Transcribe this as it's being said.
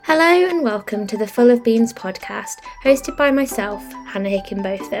Hello and welcome to the Full of Beans podcast, hosted by myself, Hannah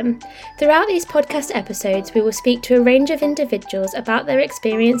Hickenbotham. Throughout these podcast episodes, we will speak to a range of individuals about their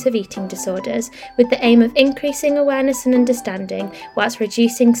experience of eating disorders, with the aim of increasing awareness and understanding, whilst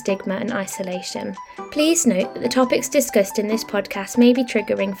reducing stigma and isolation. Please note that the topics discussed in this podcast may be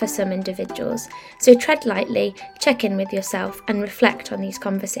triggering for some individuals, so tread lightly, check in with yourself, and reflect on these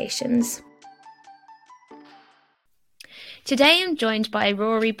conversations. Today I'm joined by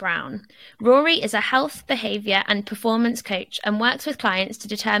Rory Brown. Rory is a health, behaviour and performance coach and works with clients to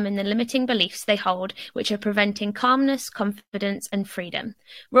determine the limiting beliefs they hold which are preventing calmness, confidence and freedom.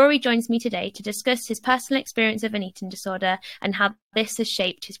 Rory joins me today to discuss his personal experience of an eating disorder and how this has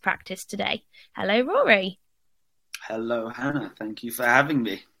shaped his practice today. Hello, Rory. Hello, Hannah. Thank you for having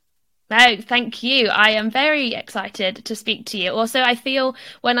me. No, thank you. I am very excited to speak to you. Also, I feel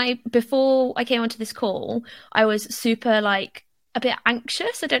before I came onto this call, I was super a bit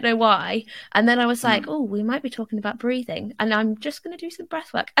anxious. I don't know why. And then I was like, oh, we might be talking about breathing and I'm just going to do some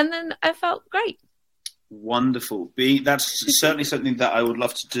breath work. And then I felt great. Wonderful. That's certainly something that I would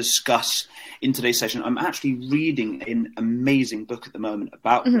love to discuss in today's session. I'm actually reading an amazing book at the moment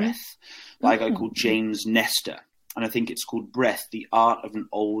about breath by a guy called James Nestor. And I think it's called Breath, the Art of an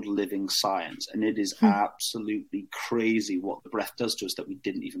Old Living Science. And it is absolutely crazy what the breath does to us that we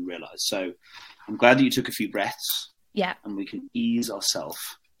didn't even realize. So I'm glad that you took a few breaths. Yeah. And we can ease ourselves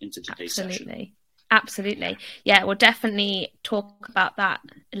into today's session. Absolutely. Yeah, we'll definitely talk about that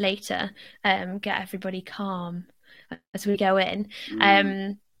later. Get everybody calm as we go in.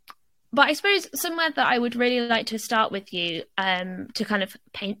 But I suppose somewhere that I would really like to start with you to kind of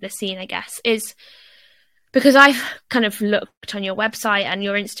paint the scene, I guess, is because I've kind of looked on your website and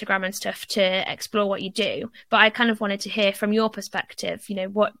your Instagram and stuff to explore what you do, but I kind of wanted to hear from your perspective,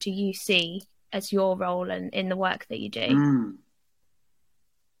 what do you see as your role in the work that you do?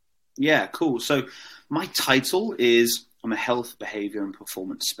 Yeah, cool. So my title is I'm a health, behaviour and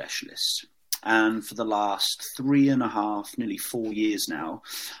performance specialist. And for the last 3.5, nearly 4 years now,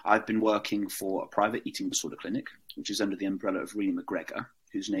 I've been working for a private eating disorder clinic, which is under the umbrella of Rena McGregor,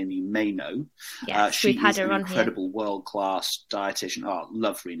 whose name you may know. Yes, we've had her on here. She is an incredible world-class dietitian. Oh,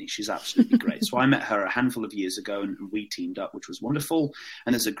 love Rena. She's absolutely great. So I met her a handful of years ago and we teamed up, which was wonderful.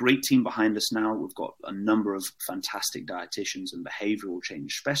 And there's a great team behind us now. We've got a number of fantastic dietitians and behavioural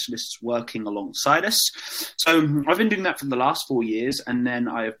change specialists working alongside us. So I've been doing that for the last 4 years. And then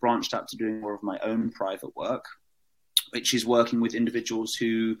I have branched out to doing more of my own private work, which is working with individuals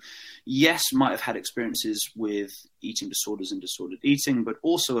who, yes, might have had experiences with eating disorders and disordered eating, but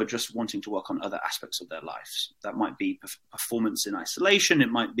also are just wanting to work on other aspects of their lives. That might be performance in isolation. It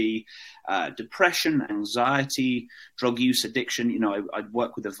might be depression, anxiety, drug use, addiction. I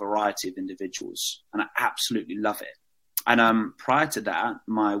work with a variety of individuals and I absolutely love it. And prior to that,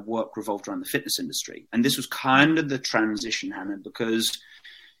 my work revolved around the fitness industry. And this was kind of the transition, Hannah, because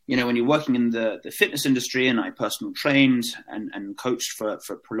when you're working in the fitness industry, and I personal trained and coached for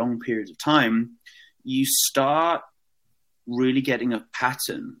prolonged periods of time, you start really getting a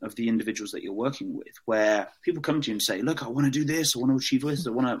pattern of the individuals that you're working with, where people come to you and say, look, I want to do this, I want to achieve this,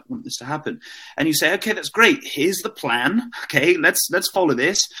 I want this to happen. And you say, okay, that's great. Here's the plan. Okay, let's follow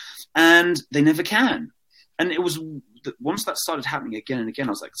this. And they never can. And it was once that started happening again and again, I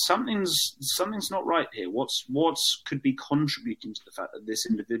was like, something's not right here. What's could be contributing to the fact that this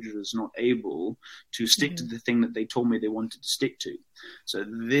individual is not able to stick to the thing that they told me they wanted to stick to? So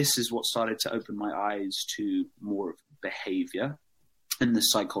this is what started to open my eyes to more of behavior and the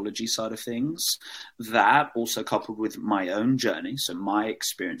psychology side of things. That also coupled with my own journey, so my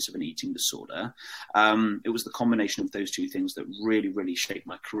experience of an eating disorder, it was the combination of those two things that really, really shaped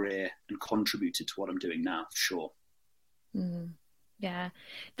my career and contributed to what I'm doing now, for sure. Yeah,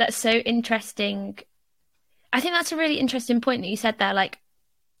 that's so interesting. I think that's a really interesting point that you said there,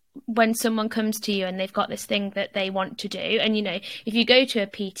 when someone comes to you and they've got this thing that they want to do, and if you go to a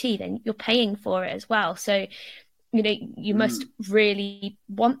PT, then you're paying for it as well, so you must really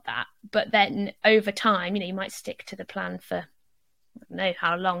want that. But then over time, you might stick to the plan for, I don't know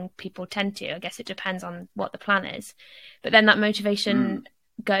how long people tend to. I guess it depends on what the plan is, but then that motivation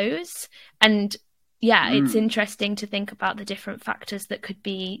goes. And yeah, it's interesting to think about the different factors that could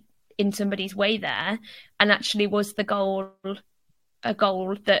be in somebody's way there. And actually, was the goal a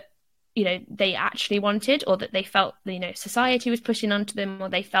goal that, they actually wanted, or that they felt, society was pushing onto them, or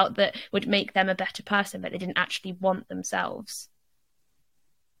they felt that would make them a better person, but they didn't actually want themselves?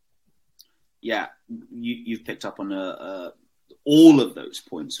 Yeah, you've picked up on all of those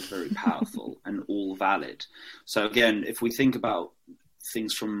points are very powerful and all valid. So again, if we think about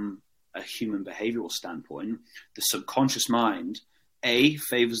things from a human behavioral standpoint, the subconscious mind A,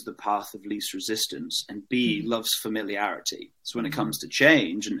 favors the path of least resistance, and B, loves familiarity. So when it comes to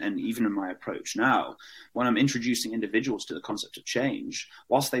change, and even in my approach now, when I'm introducing individuals to the concept of change,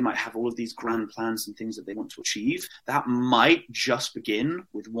 whilst they might have all of these grand plans and things that they want to achieve, that might just begin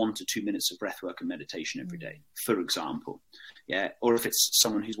with 1 to 2 minutes of breathwork and meditation every day, for example. Yeah. Or if it's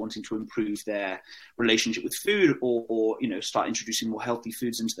someone who's wanting to improve their relationship with food, or start introducing more healthy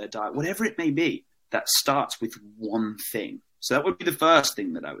foods into their diet, whatever it may be, that starts with one thing. So that would be the first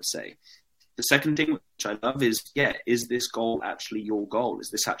thing that I would say. The second thing, which I love, is this goal actually your goal? Is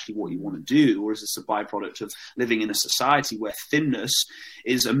this actually what you want to do? Or is this a byproduct of living in a society where thinness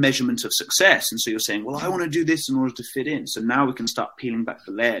is a measurement of success? And so you're saying, well, I want to do this in order to fit in. So now we can start peeling back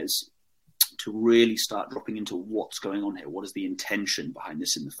the layers to really start dropping into what's going on here. What is the intention behind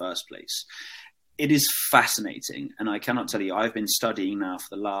this in the first place? It is fascinating. And I cannot tell you, I've been studying now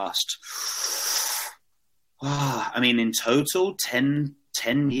for the last... in total, 10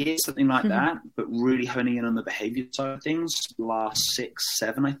 years, something like that, but really honing in on the behavior side of things, last 6,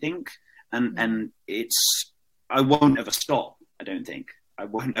 7, I think. And I won't ever stop. I don't think I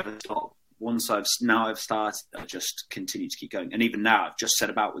won't ever stop. Once I've started, I just continue to keep going. And even now, I've just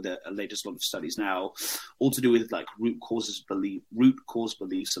set about with a latest lot of studies now, all to do with like root cause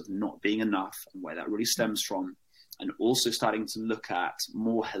beliefs of not being enough and where that really stems from. And also starting to look at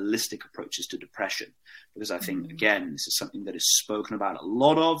more holistic approaches to depression. Because I think, again, this is something that is spoken about a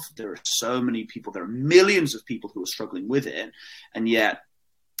lot of. There are so many people, there are millions of people who are struggling with it. And yet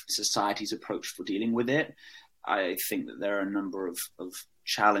society's approach for dealing with it, I think that there are a number of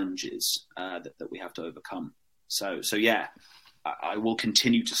challenges that we have to overcome. So yeah, I will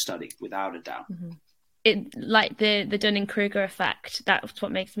continue to study without a doubt. It, like the Dunning-Kruger effect, that's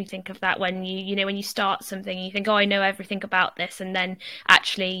what makes me think of that, when when you start something you think, oh, I know everything about this, and then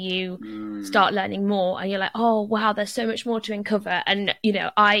actually you start learning more and you're like, oh wow, there's so much more to uncover. And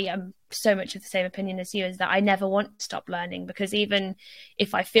I am so much of the same opinion as you, is that I never want to stop learning, because even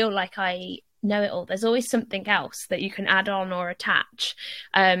if I feel like I know it all, there's always something else that you can add on or attach.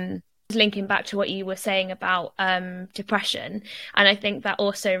 Linking back to what you were saying about depression, and I think that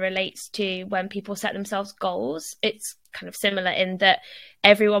also relates to when people set themselves goals. It's kind of similar in that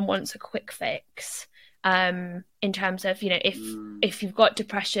everyone wants a quick fix, in terms of if you've got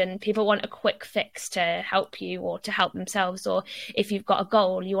depression, people want a quick fix to help you or to help themselves, or if you've got a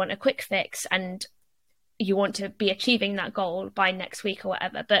goal, you want a quick fix and you want to be achieving that goal by next week or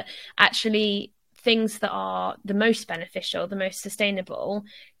whatever. But actually, things that are the most beneficial, the most sustainable,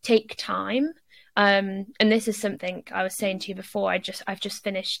 take time. And this is something I was saying to you before. I've just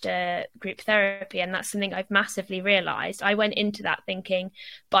finished group therapy, and that's something I've massively realized. I went into that thinking,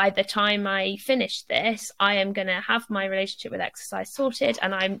 by the time I finish this, I am going to have my relationship with exercise sorted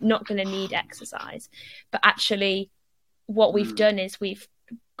and I'm not going to need exercise. But actually, what we've done is we've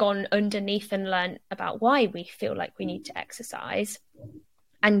gone underneath and learned about why we feel like we need to exercise,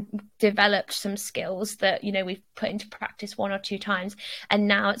 and developed some skills that we've put into practice 1 or 2 times, and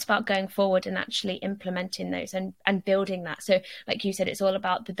now it's about going forward and actually implementing those and building that. So like you said, it's all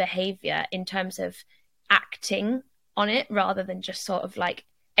about the behavior in terms of acting on it, rather than just sort of like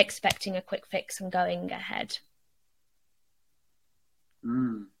expecting a quick fix and going ahead.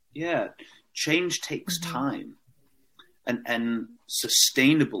 Yeah, change takes time, and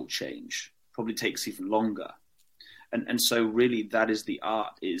sustainable change probably takes even longer. And so really that is the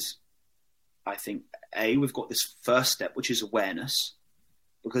art, is I think, we've got this first step, which is awareness,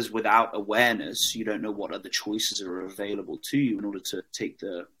 because without awareness, you don't know what other choices are available to you in order to take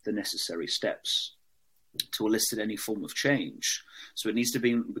the necessary steps to elicit any form of change. So it needs to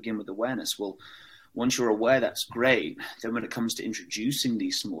begin with awareness. Well, once you're aware, that's great. Then when it comes to introducing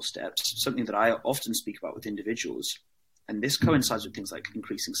these small steps, something that I often speak about with individuals, and this coincides with things like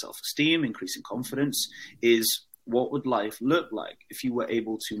increasing self-esteem, increasing confidence, is what would life look like if you were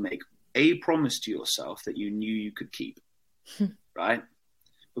able to make a promise to yourself that you knew you could keep, right?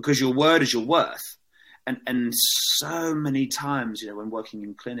 Because your word is your worth. And so many times, when working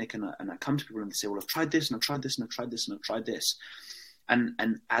in clinic and I come to people and they say, well, I've tried this and I've tried this and I've tried this and I've tried this.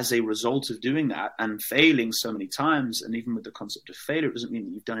 And as a result of doing that and failing so many times, and even with the concept of failure, it doesn't mean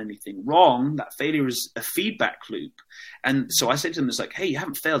that you've done anything wrong. That failure is a feedback loop. And so I say to them, it's like, hey, you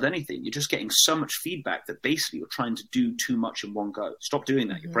haven't failed anything. You're just getting so much feedback that basically you're trying to do too much in one go. Stop doing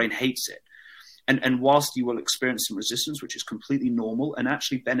that. Your brain hates it. And whilst you will experience some resistance, which is completely normal and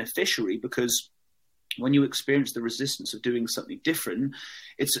actually beneficiary, because when you experience the resistance of doing something different,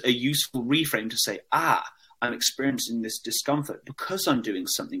 it's a useful reframe to say, I'm experiencing this discomfort because I'm doing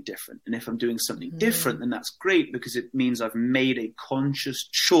something different. And if I'm doing something different, then that's great, because it means I've made a conscious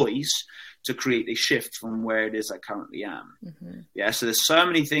choice to create a shift from where it is I currently am. Yeah. So there's so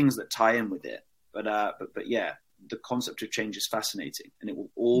many things that tie in with it, but yeah, the concept of change is fascinating, and it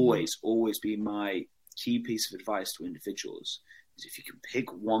will always be my key piece of advice to individuals is, if you can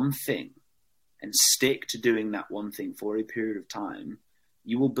pick one thing and stick to doing that one thing for a period of time,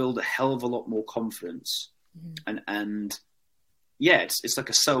 you will build a hell of a lot more confidence. And yeah, it's like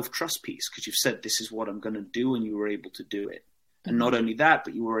a self-trust piece, because you've said, this is what I'm going to do, and you were able to do it. And not only that,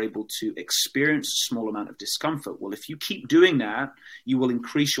 but you were able to experience a small amount of discomfort. Well, if you keep doing that, you will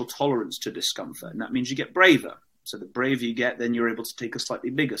increase your tolerance to discomfort. And that means you get braver. So the braver you get, then you're able to take a slightly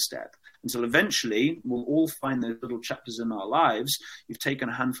bigger step, until eventually we'll all find those little chapters in our lives. You've taken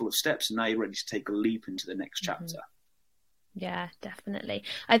a handful of steps, and now you're ready to take a leap into the next chapter. Yeah, definitely.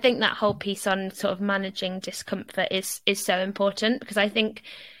 I think that whole piece on sort of managing discomfort is so important, because I think,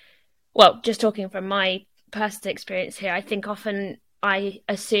 well, just talking from my personal experience here, I think often I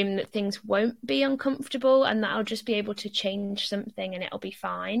assume that things won't be uncomfortable and that I'll just be able to change something and it'll be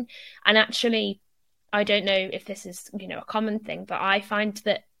fine. And actually, I don't know if this is, a common thing, but I find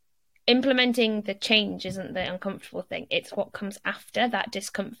that implementing the change isn't the uncomfortable thing. It's what comes after that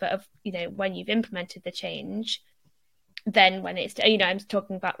discomfort of, when you've implemented the change. Then when it's, I'm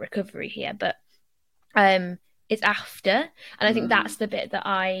talking about recovery here, but it's after. And I think that's the bit that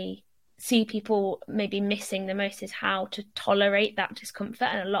I see people maybe missing the most, is how to tolerate that discomfort.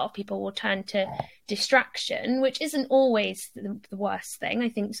 And a lot of people will turn to distraction, which isn't always the worst thing. I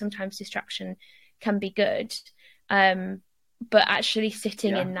think sometimes distraction can be good. But actually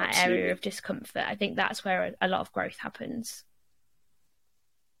sitting in that area of discomfort, I think that's where a lot of growth happens.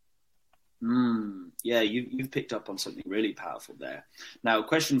 Yeah, you've picked up on something really powerful there. Now, a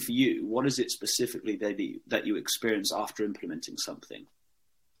question for you: what is it specifically that you experience after implementing something?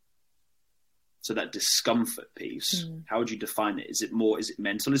 So that discomfort piece, how would you define it? Is it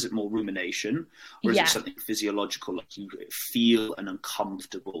mental? Is it more rumination? Or is it something physiological, like you feel an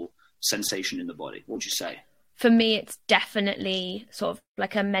uncomfortable sensation in the body? What would you say? For me, it's definitely sort of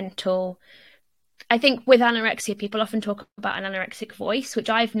like a mental... I think with anorexia, people often talk about an anorexic voice, which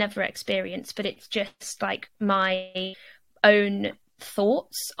I've never experienced, but it's just like my own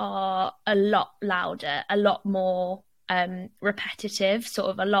thoughts are a lot louder, a lot more repetitive, sort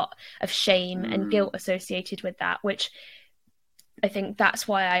of a lot of shame and guilt associated with that, which I think that's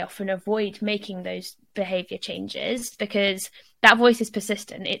why I often avoid making those behavior changes, because that voice is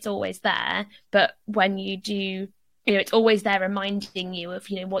persistent. It's always there. But when you do, it's always there reminding you of,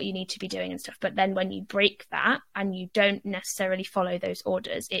 what you need to be doing and stuff. But then when you break that and you don't necessarily follow those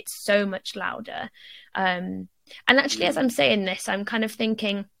orders, it's so much louder. And actually, as I'm saying this, I'm kind of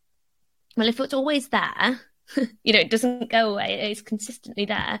thinking, well, if it's always there, it doesn't go away, it's consistently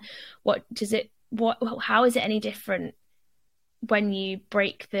there. How is it any different when you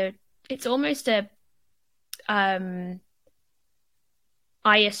break it's almost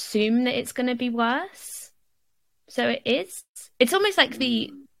I assume that it's going to be worse. So it is. It's almost like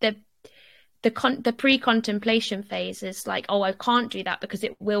the pre-contemplation phase is like, oh, I can't do that because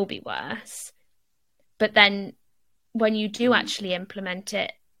it will be worse. But then when you do actually implement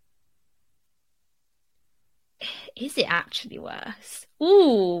it, is it actually worse?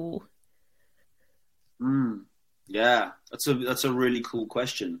 Ooh. Yeah, that's a really cool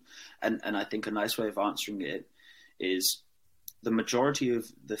question. And I think a nice way of answering it is, the majority of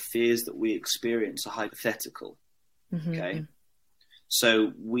the fears that we experience are hypothetical. Okay.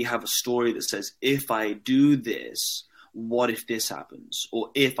 So we have a story that says, if I do this, what if this happens? Or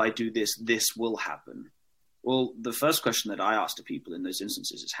if I do this, this will happen. Well, the first question that I ask to people in those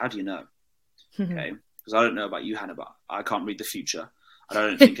instances is, how do you know? Okay. Because I don't know about you, Hannah, but I can't read the future. I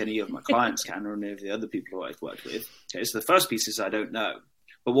don't think any of my clients can, or any of the other people who I've worked with. Okay. So the first piece is, I don't know.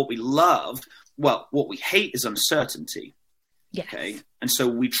 But what we hate is uncertainty. Yes. Okay. And so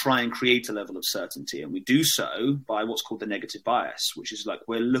we try and create a level of certainty, and we do so by what's called the negative bias, which is like,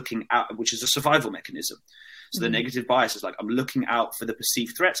 we're looking out, which is a survival mechanism. So the negative bias is like, I'm looking out for the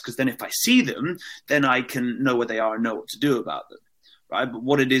perceived threats, because then if I see them, then I can know where they are and know what to do about them. Right. But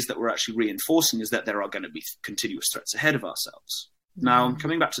what it is that we're actually reinforcing is that there are going to be continuous threats ahead of ourselves. Now,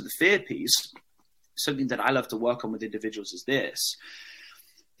 coming back to the fear piece, something that I love to work on with individuals is this.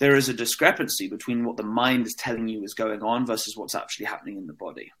 There is a discrepancy between what the mind is telling you is going on versus what's actually happening in the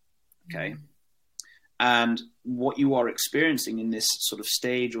body. Okay. And what you are experiencing in this sort of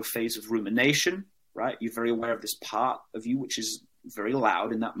stage or phase of rumination, right? You're very aware of this part of you, which is very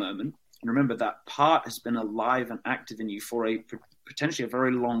loud in that moment. And remember, that part has been alive and active in you for a potentially a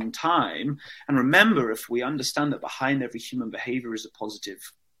very long time. And remember, if we understand that behind every human behavior is a positive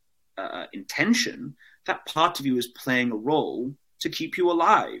intention, that part of you is playing a role to keep you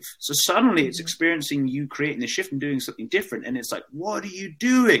alive. So suddenly it's experiencing you creating the shift and doing something different. And it's like, what are you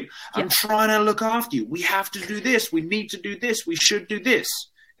doing? I'm trying to look after you. We have to do this. We need to do this. We should do this.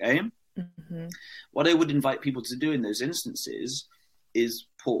 Okay. What I would invite people to do in those instances is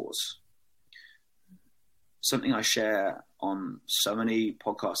pause. Something I share on so many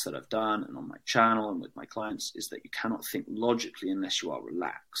podcasts that I've done and on my channel and with my clients is that you cannot think logically unless you are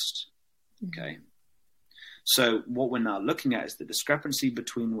relaxed. Okay. So what we're now looking at is the discrepancy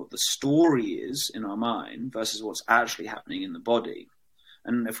between what the story is in our mind versus what's actually happening in the body.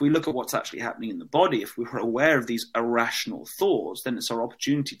 And if we look at what's actually happening in the body, if we were aware of these irrational thoughts, then it's our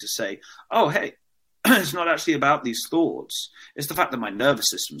opportunity to say, oh, hey, it's not actually about these thoughts. It's the fact that my nervous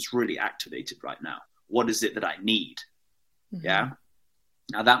system is really activated right now. What is it that I need? Yeah.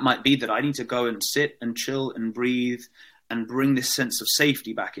 Now that might be that I need to go and sit and chill and breathe and bring this sense of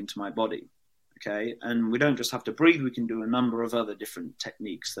safety back into my body. Okay. And we don't just have to breathe. We can do a number of other different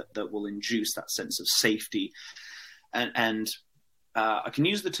techniques that will induce that sense of safety. And I can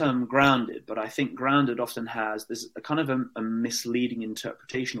use the term grounded, but I think grounded often has this a kind of a misleading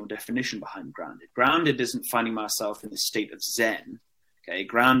interpretation or definition behind grounded. Grounded isn't finding myself in this state of Zen. Okay.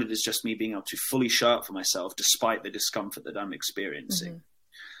 Grounded is just me being able to fully show up for myself despite the discomfort that I'm experiencing.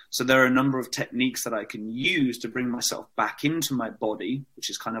 So there are a number of techniques that I can use to bring myself back into my body, which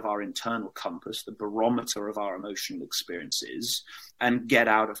is kind of our internal compass, the barometer of our emotional experiences, and get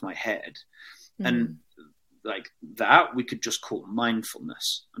out of my head. And like that, we could just call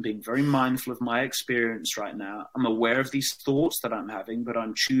mindfulness. I'm being very mindful of my experience right now. I'm aware of these thoughts that I'm having, but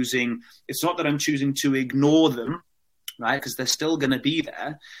I'm choosing, it's not that I'm choosing to ignore them, right? Because they're still going to be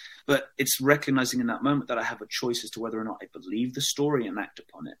there. But it's recognizing in that moment that I have a choice as to whether or not I believe the story and act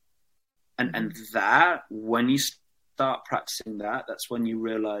upon it. And that, when you start practicing that, that's when you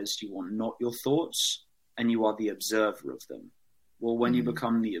realize you are not your thoughts and you are the observer of them. Well, when you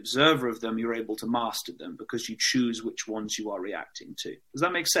become the observer of them, you're able to master them because you choose which ones you are reacting to. Does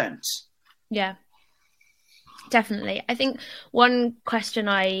that make sense? Yeah, definitely. I think one question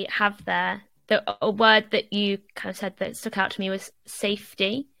I have there, a word that you kind of said that stuck out to me was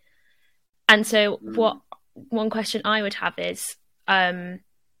safety. And so one question I would have is,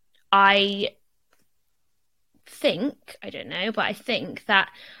 I think that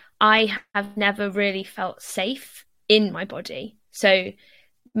I have never really felt safe in my body. So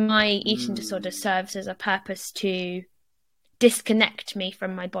my eating disorder serves as a purpose to disconnect me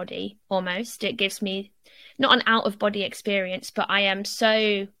from my body almost. It gives me not an out of body experience, but I am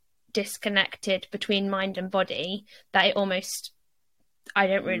so disconnected between mind and body that it almost, I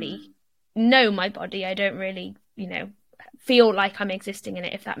don't really know my body. I don't really, feel like I'm existing in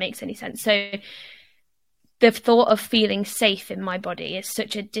it, if that makes any sense. So the thought of feeling safe in my body is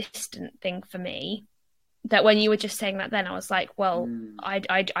such a distant thing for me that when you were just saying that then I was like, well,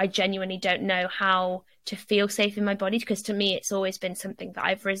 I genuinely don't know how to feel safe in my body, because to me it's always been something that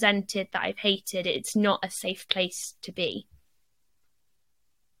I've resented, that I've hated. It's not a safe place to be.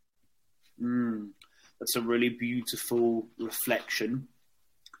 That's a really beautiful reflection.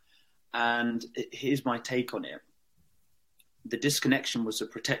 And here's my take on it. The disconnection was a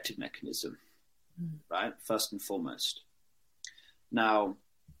protective mechanism, right? First and foremost. Now,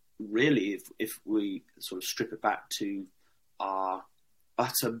 really, if we sort of strip it back to our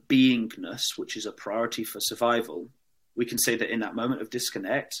utter beingness, which is a priority for survival, we can say that in that moment of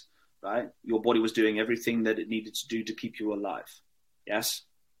disconnect, right, your body was doing everything that it needed to do to keep you alive. Yes?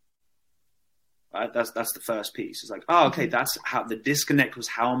 Right? That's the first piece. It's like, oh, okay, that's how the disconnect was,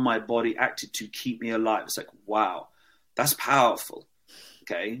 how my body acted to keep me alive. It's like, wow, that's powerful.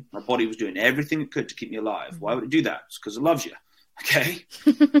 Okay, my body was doing everything it could to keep me alive. Why would it do that? It's because it loves you. Okay.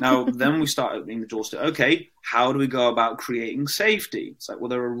 Now, then we start opening the doors to, okay, how do we go about creating safety? It's like, well,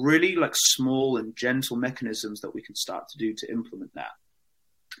 there are really like small and gentle mechanisms that we can start to do to implement that.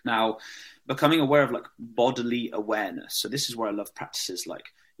 Now, becoming aware of like bodily awareness. So this is where I love practices like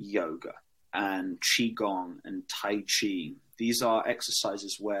yoga and qigong and tai chi. These are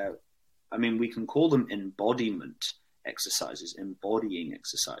exercises where, I mean, we can call them embodiment exercises, embodying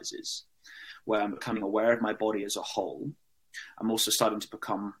exercises, where I'm becoming aware of my body as a whole. I'm also starting to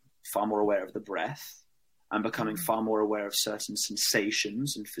become far more aware of the breath. I'm becoming far more aware of certain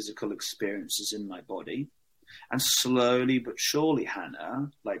sensations and physical experiences in my body. And slowly but surely,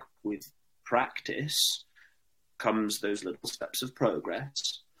 Hannah, like with practice, comes those little steps of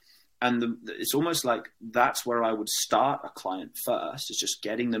progress. And it's almost like that's where I would start a client first, is just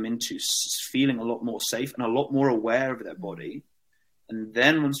getting them into feeling a lot more safe and a lot more aware of their body. And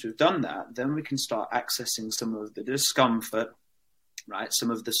then once we've done that, then we can start accessing some of the discomfort, right? Some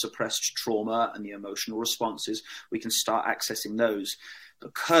of the suppressed trauma and the emotional responses. We can start accessing those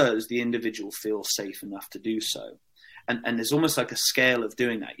because the individual feels safe enough to do so. And there's almost like a scale of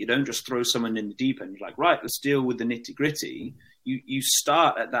doing that. You don't just throw someone in the deep end. You're like, right, let's deal with the nitty gritty. You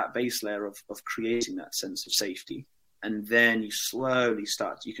start at that base layer of creating that sense of safety. And then you slowly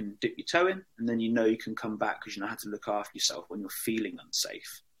start, you can dip your toe in, and then you know you can come back because you know how to look after yourself when you're feeling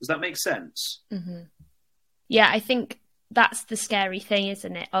unsafe. Does that make sense? Mm-hmm. Yeah, I think that's the scary thing,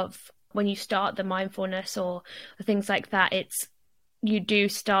 isn't it? Of when you start the mindfulness or things like that, it's you do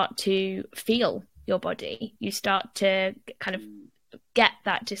start to feel your body. You start to kind of get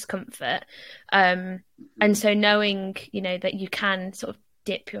that discomfort. And so knowing, that you can sort of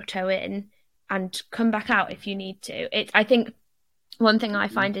dip your toe in and come back out if you need to. I think one thing I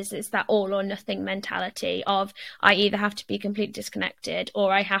find is that all or nothing mentality of I either have to be completely disconnected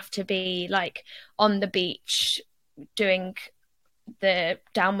or I have to be like on the beach doing the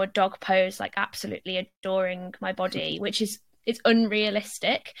downward dog pose, like absolutely adoring my body, which is it's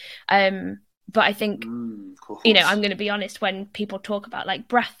unrealistic. But I think, I'm going to be honest, when people talk about like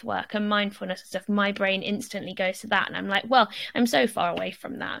breath work and mindfulness and stuff, my brain instantly goes to that. And I'm like, well, I'm so far away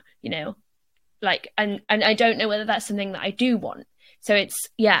from that, like, and I don't know whether that's something that I do want. So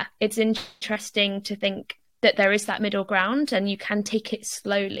it's interesting to think that there is that middle ground and you can take it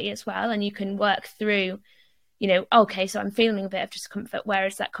slowly as well. And you can work through, okay, so I'm feeling a bit of discomfort. Where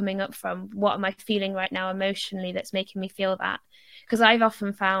is that coming up from? What am I feeling right now emotionally that's making me feel that? Because I've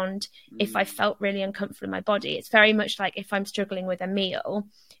often found if I felt really uncomfortable in my body, it's very much like if I'm struggling with a meal,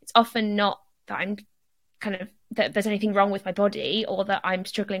 it's often not that I'm that there's anything wrong with my body or that I'm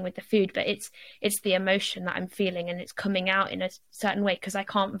struggling with the food, but it's the emotion that I'm feeling and it's coming out in a certain way because I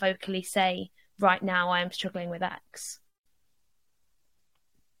can't vocally say right now I am struggling with X.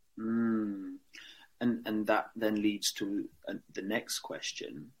 And that then leads to the next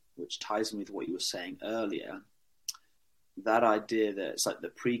question, which ties in with what you were saying earlier. That idea that it's like the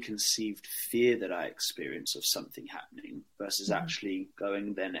preconceived fear that I experience of something happening versus actually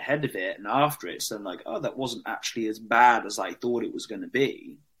going then ahead of it and after it. So like, oh, that wasn't actually as bad as I thought it was going to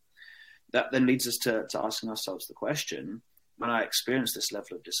be. That then leads us to asking ourselves the question, when I experience this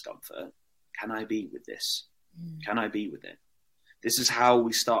level of discomfort, can I be with this? Can I be with it? This is how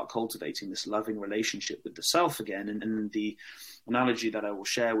we start cultivating this loving relationship with the self again. And the analogy that I will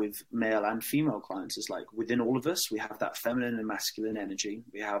share with male and female clients is like within all of us, we have that feminine and masculine energy.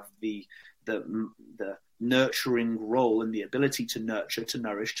 We have the nurturing role and the ability to nurture, to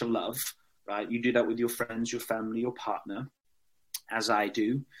nourish, to love, right? You do that with your friends, your family, your partner, as I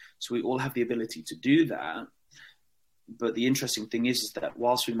do. So we all have the ability to do that. But the interesting thing is that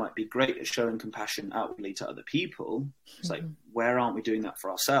whilst we might be great at showing compassion outwardly to other people, it's like, where aren't we doing that for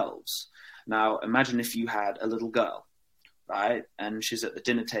ourselves? Now, imagine if you had a little girl, right? And she's at the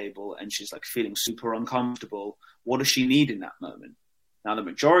dinner table and she's like feeling super uncomfortable. What does she need in that moment? Now, the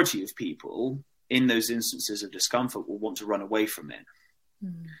majority of people in those instances of discomfort will want to run away from it.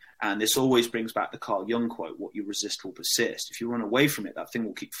 And this always brings back the Carl Jung quote, what you resist will persist. If you run away from it, that thing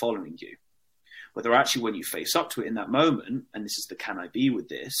will keep following you. Whether actually when you face up to it in that moment, and this is the can I be with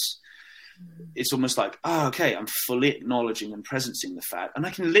this, it's almost like, oh, okay, I'm fully acknowledging and presencing the fact. And I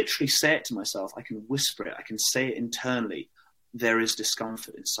can literally say it to myself. I can whisper it. I can say it internally. There is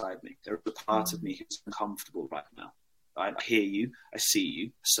discomfort inside me. There is a part of me who's uncomfortable right now. Right? I hear you. I see you.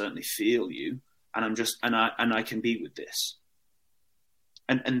 I certainly feel you. And I'm just, and I can be with this.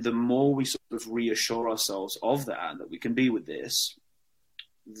 And the more we sort of reassure ourselves of that we can be with this,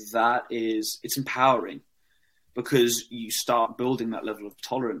 it's empowering because you start building that level of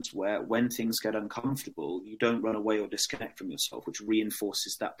tolerance where when things get uncomfortable, you don't run away or disconnect from yourself, which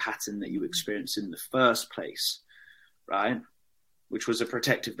reinforces that pattern that you experienced in the first place, right? Which was a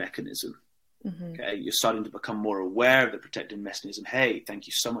protective mechanism. Okay, you're starting to become more aware of the protective mechanism. Hey, thank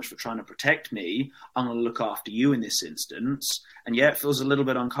you so much for trying to protect me. I'm going to look after you in this instance. And yeah, it feels a little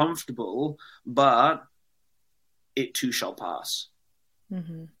bit uncomfortable, but it too shall pass.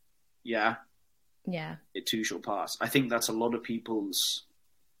 Yeah. It too shall pass. I think that's a lot of people's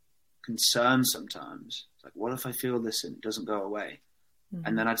concern sometimes. It's like, what if I feel this and it doesn't go away?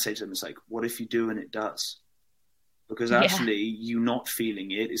 And then I'd say to them, it's like, what if you do and it does? Because actually you not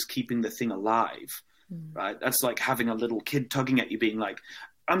feeling it is keeping the thing alive, right? That's like having a little kid tugging at you being like,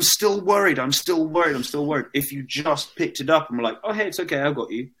 I'm still worried. If you just picked it up and were like, oh, hey, it's okay, I've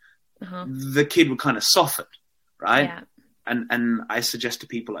got you. The kid would kind of soften, right? Yeah. And I suggest to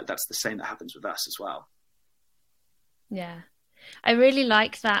people like that's the same that happens with us as well. Yeah. I really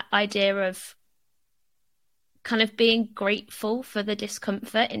like that idea of kind of being grateful for the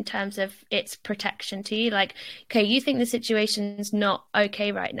discomfort in terms of its protection to you. Like, okay, you think the situation's not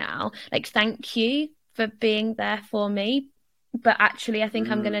okay right now. Like, thank you for being there for me. But actually, I think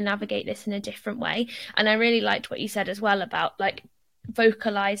I'm going to navigate this in a different way. And I really liked what you said as well about like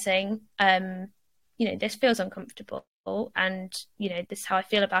vocalizing, this feels uncomfortable. And, this is how I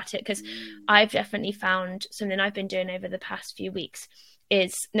feel about it. Because I've definitely found something I've been doing over the past few weeks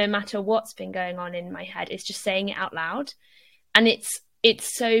is no matter what's been going on in my head, is just saying it out loud. And it's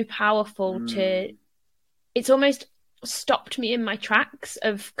so powerful it's almost stopped me in my tracks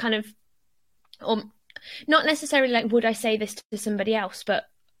of kind of, not necessarily like, would I say this to somebody else, but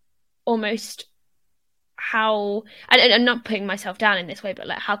almost how, and I'm not putting myself down in this way, but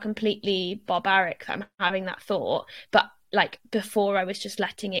like how completely barbaric I'm having that thought. But like before I was just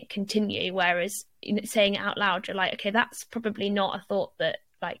letting it continue, whereas saying it out loud, you're like, okay, that's probably not a thought that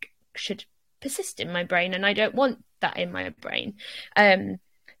like should persist in my brain, and I don't want that in my brain.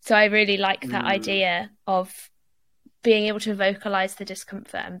 So I really like that idea of being able to vocalize the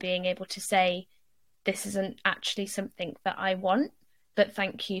discomfort and being able to say, this isn't actually something that I want, but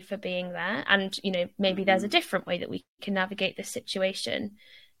thank you for being there. And, maybe there's a different way that we can navigate this situation.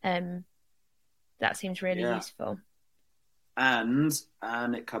 That seems really useful. And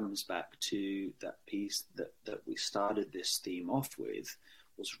it comes back to that piece that we started this theme off with,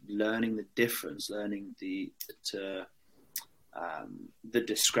 was learning the difference, learning the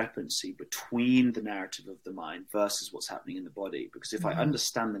discrepancy between the narrative of the mind versus what's happening in the body. Because if I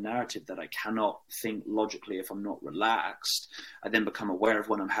understand the narrative that I cannot think logically if I'm not relaxed, I then become aware of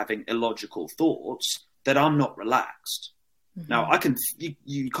when I'm having illogical thoughts that I'm not relaxed. Now,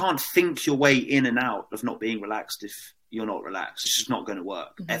 you can't think your way in and out of not being relaxed if you're not relaxed. It's just not going to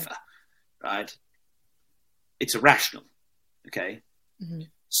work ever, right? It's irrational, okay?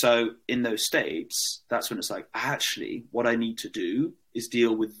 So in those states, that's when it's like, actually, what I need to do is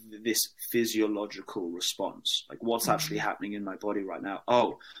deal with this physiological response. Like, what's actually happening in my body right now?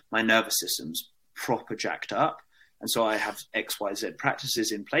 Oh, my nervous system's proper jacked up. And so I have XYZ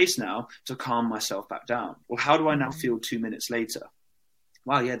practices in place now to calm myself back down. Well, how do I now feel 2 minutes later?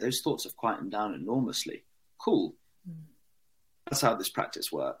 Wow, yeah, those thoughts have quietened down enormously. Cool. That's how this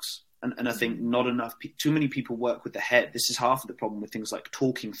practice works. And I think not enough, too many people work with the head. This is half of the problem with things like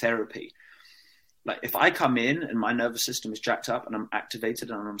talking therapy. Like if I come in and my nervous system is jacked up and I'm activated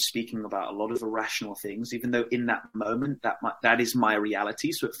and I'm speaking about a lot of irrational things, even though in that moment that is my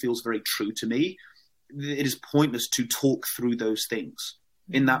reality, so it feels very true to me, it is pointless to talk through those things.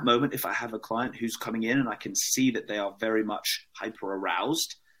 In that moment, if I have a client who's coming in and I can see that they are very much hyper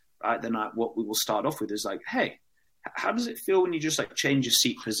aroused, right, then what we will start off with is like, hey, how does it feel when you just like change your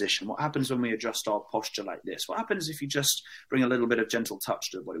seat position? What happens when we adjust our posture like this? What happens if you just bring a little bit of gentle touch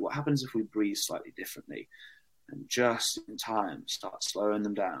to the body? What happens if we breathe slightly differently? And just in time, start slowing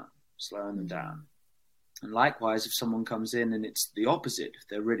them down. And likewise, if someone comes in and it's the opposite, if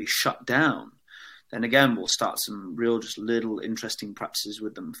they're really shut down, then again, we'll start some real, just little interesting practices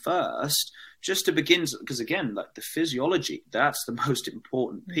with them first, just to begin, because again, like the physiology, that's the most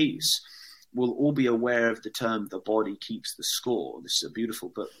important piece. We'll all be aware of the term, the body keeps the score. This is a beautiful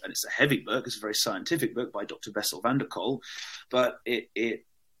book, and it's a heavy book. It's a very scientific book by Dr. Bessel van der Kolk, but it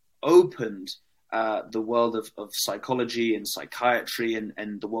opened the world of psychology and psychiatry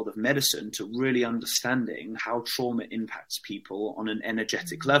and the world of medicine to really understanding how trauma impacts people on an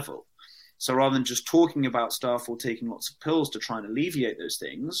energetic level. So rather than just talking about stuff or taking lots of pills to try and alleviate those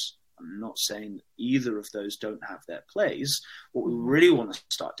things, I'm not saying that either of those don't have their place. What we really want to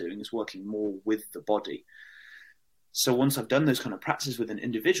start doing is working more with the body. So once I've done those kind of practices with an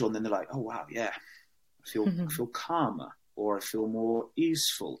individual, and then they're like, oh, wow, yeah, I feel calmer, or I feel more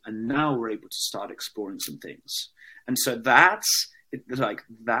easeful. And now we're able to start exploring some things. And so that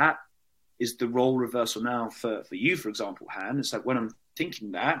is the role reversal now for you, for example, Han. It's like when I'm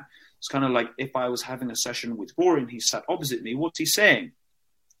thinking that, it's kind of like if I was having a session with Rory and he sat opposite me, what's he saying?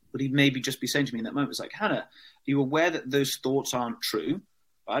 But he'd maybe just be saying to me in that moment, it's like, Hannah, are you aware that those thoughts aren't true,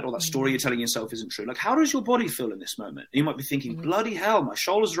 right? Or that story you're telling yourself isn't true. Like, how does your body feel in this moment? And you might be thinking, bloody hell, my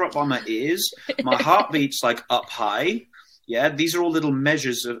shoulders are up by my ears. My heartbeat's like up high. Yeah, these are all little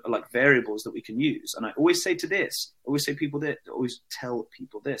measures of like variables that we can use. And I always say always tell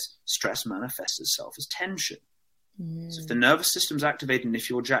people this, stress manifests itself as tension. So if the nervous system's activated and if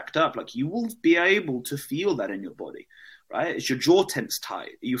you're jacked up, like you will be able to feel that in your body. Right? Is your jaw tense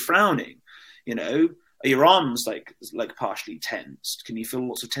tight? Are you frowning? Are your arms like partially tensed? Can you feel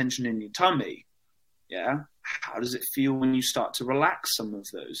lots of tension in your tummy? Yeah. How does it feel when you start to relax some of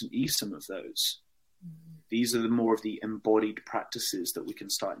those and ease some of those? these are the more of the embodied practices that we can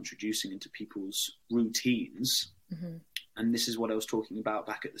start introducing into people's routines. Mm-hmm. And this is what I was talking about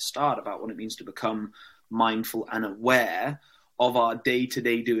back at the start, about what it means to become mindful and aware of our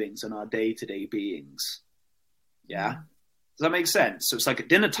day-to-day doings and our day-to-day beings. Yeah? Mm. Does that make sense? So it's like at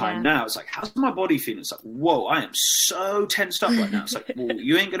dinner time now, it's like, how's my body feeling? It's like, whoa, I am so tensed up right now. It's like, well,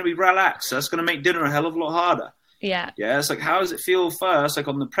 you ain't going to be relaxed. That's going to make dinner a hell of a lot harder. Yeah. Yeah. It's like, how does it feel first? Like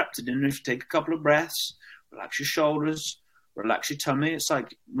on the prep to dinner, if you take a couple of breaths, relax your shoulders, relax your tummy. It's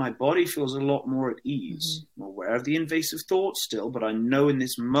like my body feels a lot more at ease. Mm-hmm. I'm aware of the invasive thoughts still, but I know in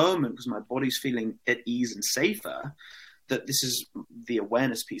this moment, because my body's feeling at ease and safer, that this is the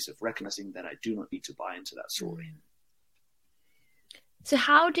awareness piece of recognizing that I do not need to buy into that story. So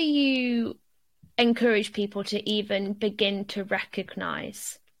how do you encourage people to even begin to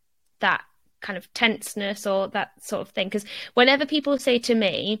recognize that kind of tenseness or that sort of thing? Because whenever people say to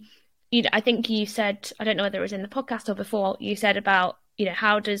me, I think you said, I don't know whether it was in the podcast or before, you said about,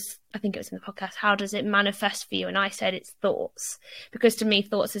 how does it manifest for you? And I said it's thoughts, because to me,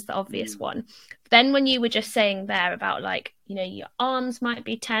 thoughts is the obvious one. Then when you were just saying there about like, your arms might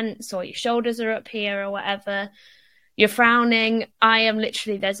be tense or your shoulders are up here or whatever, you're frowning. I am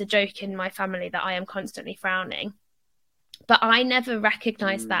literally, there's a joke in my family that I am constantly frowning, but I never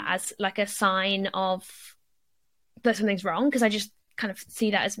recognized that as like a sign of that something's wrong, because I just kind of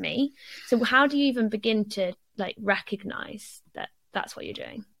see that as me. So how do you even begin to like recognize that that's what you're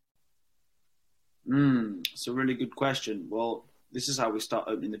doing? It's a really good question. Well, this is how we start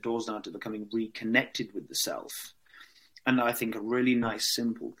opening the doors now to becoming reconnected with the self. And I think a really nice,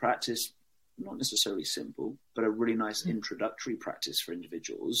 simple practice, not necessarily simple, but a really nice introductory practice for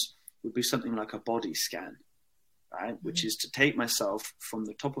individuals would be something like a body scan, right? Mm-hmm. Which is to take myself from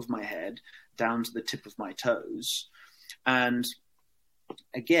the top of my head down to the tip of my toes. And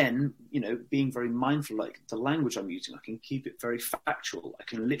again, being very mindful, like the language I'm using, I can keep it very factual. I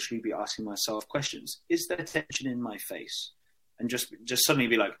can literally be asking myself questions. Is there tension in my face? And just suddenly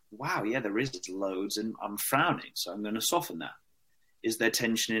be like, wow, yeah, there is loads, and I'm frowning, so I'm going to soften that. Is there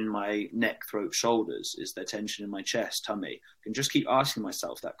tension in my neck, throat, shoulders? Is there tension in my chest, tummy? I can just keep asking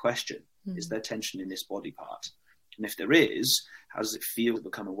myself that question. Is there tension in this body part? And if there is, how does it feel to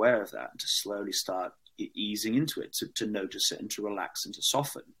become aware of that and to slowly start easing into it, to notice it and to relax and to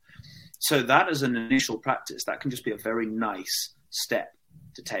soften? So that as an initial practice, that can just be a very nice step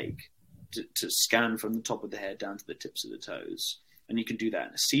to take, to scan from the top of the head down to the tips of the toes. And you can do that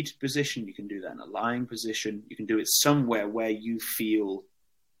in a seated position. You can do that in a lying position. You can do it somewhere where you feel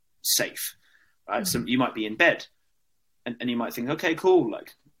safe, right? So you might be in bed and you might think, okay, cool.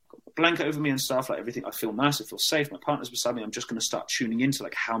 Like, got a blanket over me and stuff, like everything. I feel nice. I feel safe. My partner's beside me. I'm just going to start tuning into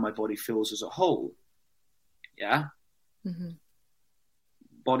like how my body feels as a whole. Yeah. Mm-hmm.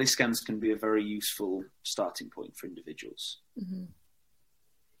 Body scans can be a very useful starting point for individuals. Mm-hmm.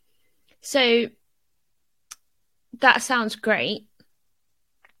 So that sounds great.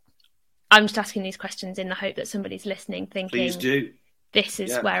 I'm just asking these questions in the hope that somebody's listening thinking, please do. This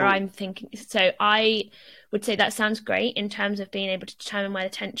is where cool. I'm thinking. So I would say that sounds great in terms of being able to determine where the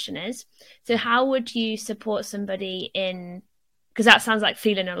tension is. So how would you support somebody in, because that sounds like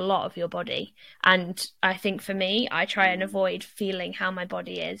feeling a lot of your body. And I think for me, I try and avoid feeling how my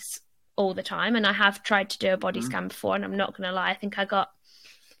body is all the time. And I have tried to do a body scan before, and I'm not going to lie, I think I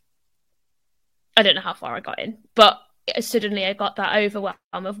don't know how far I got in, but suddenly I got that overwhelm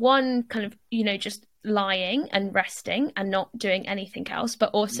of one kind of, just lying and resting and not doing anything else,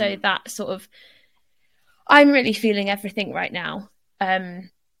 but also that sort of, I'm really feeling everything right now,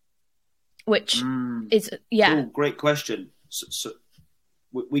 which is, Cool, great question. So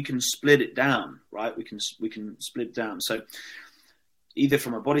we can split it down, right? We can split it down. So either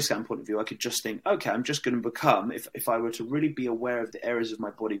from a body scan point of view, I could just think, okay, I'm just going to become, if I were to really be aware of the areas of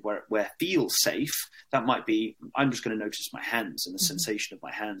my body where it feels safe, that might be, I'm just going to notice my hands and the sensation of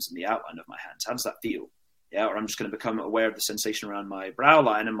my hands and the outline of my hands. How does that feel? Yeah. Or I'm just going to become aware of the sensation around my brow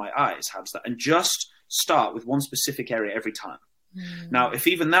line and my eyes. How does that? And just start with one specific area every time. Now, if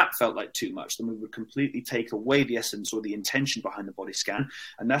even that felt like too much, then we would completely take away the essence or the intention behind the body scan.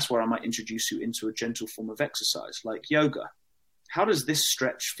 And that's where I might introduce you into a gentle form of exercise like yoga. How does this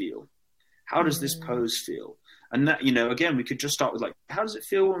stretch feel? How does this pose feel? And that, again, we could just start with like, how does it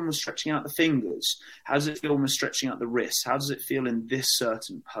feel when we're stretching out the fingers? How does it feel when we're stretching out the wrists? How does it feel in this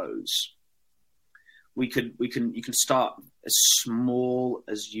certain pose? You can start as small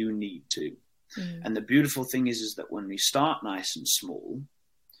as you need to. And the beautiful thing is that when we start nice and small,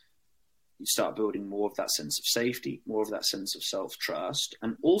 you start building more of that sense of safety, more of that sense of self-trust.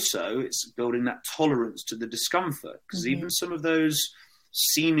 And also it's building that tolerance to the discomfort, because even some of those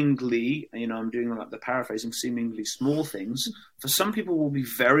seemingly, I'm doing like the paraphrasing, seemingly small things, for some people will be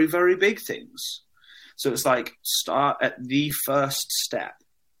very, very big things. So it's like, start at the first step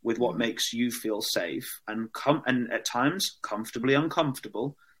with what makes you feel safe and at times comfortably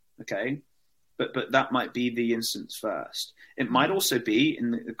uncomfortable. Okay. But that might be the instance first. It might also be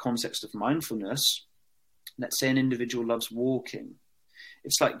in the context of mindfulness. Let's say an individual loves walking.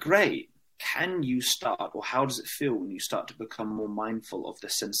 It's like, great. Can you start, or how does it feel when you start to become more mindful of the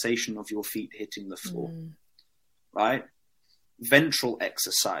sensation of your feet hitting the floor, right? Ventral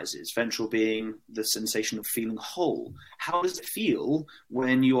exercises, ventral being the sensation of feeling whole. How does it feel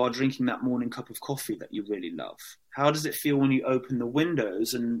when you are drinking that morning cup of coffee that you really love? How does it feel when you open the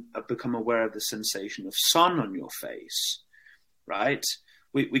windows and become aware of the sensation of sun on your face, right?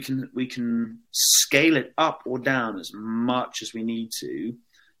 We can scale it up or down as much as we need to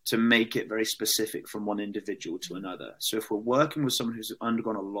make it very specific from one individual to another. So if we're working with someone who's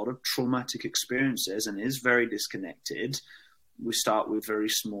undergone a lot of traumatic experiences and is very disconnected, we start with very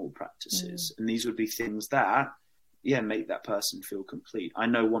small practices. And these would be things that, make that person feel complete. I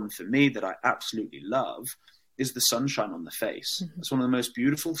know one for me that I absolutely love is the sunshine on the face. It's one of the most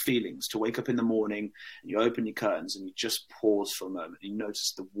beautiful feelings to wake up in the morning and you open your curtains and you just pause for a moment and you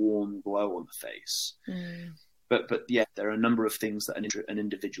notice the warm glow on the face. But there are a number of things that an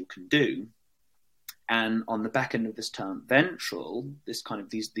individual can do. And on the back end of this term ventral, this kind of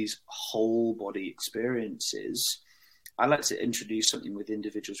these whole body experiences, I like to introduce something with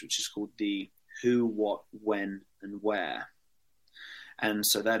individuals which is called the who, what, when, and where. And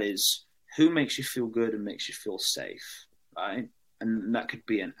so that is who makes you feel good and makes you feel safe, right? And that could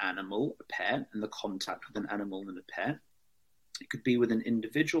be an animal, a pet, and the contact with an animal and a pet. It could be with an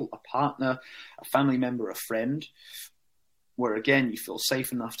individual, a partner, a family member, a friend, where again, you feel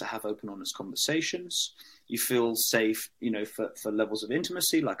safe enough to have open, honest conversations. You feel safe, for levels of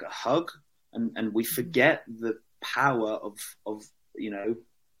intimacy, like a hug. And we forget the power of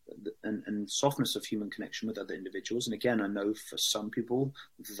and softness of human connection with other individuals. And again, I know for some people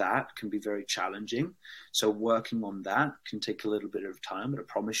that can be very challenging. So working on that can take a little bit of time, but I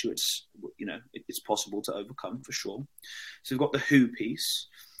promise you it's possible to overcome for sure. So we've got the who piece,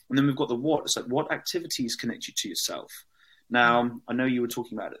 and then we've got the what. It's like, what activities connect you to yourself? Now, I know you were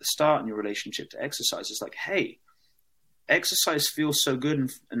talking about at the start in your relationship to exercise. It's like, hey, exercise feels so good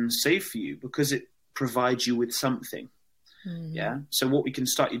and safe for you because it provides you with something. Yeah. So what we can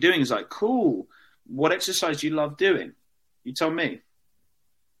start you doing is like, cool, what exercise do you love doing? You tell me.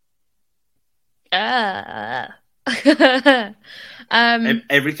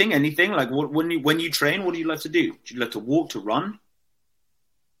 Everything, anything. Like when you train, what do you love to do? Do you love to walk, to run?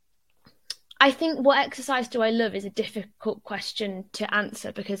 I think what exercise do I love is a difficult question to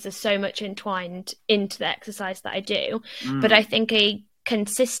answer because there's so much entwined into the exercise that I do. But I think a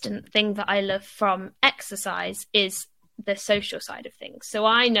consistent thing that I love from exercise is the social side of things. So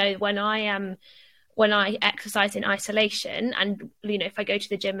I know when I exercise in isolation, and if I go to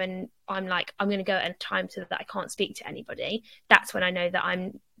the gym and I'm like, I'm going to go at a time so that I can't speak to anybody, that's when I know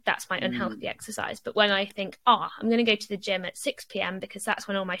that that's my unhealthy exercise. But when I think, I'm going to go to the gym at 6 p.m. because that's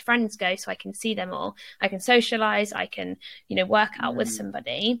when all my friends go, so I can see them all, I can socialize, I can work out with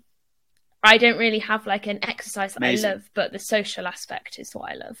somebody, I don't really have like an exercise that Amazing. I love, but the social aspect is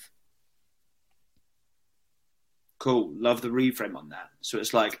what I love. Cool. Love the reframe on that. So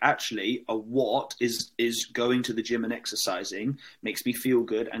it's like, actually, a what is going to the gym and exercising makes me feel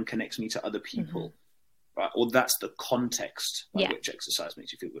good and connects me to other people. Right? Or that's the context by which exercise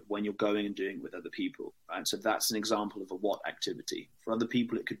makes you feel good, when you're going and doing it with other people. Right? So that's an example of a what activity. For other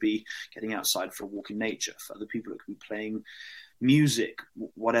people, it could be getting outside for a walk in nature. For other people, it could be playing music,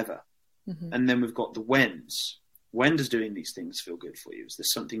 whatever. And then we've got the whens. When does doing these things feel good for you? Is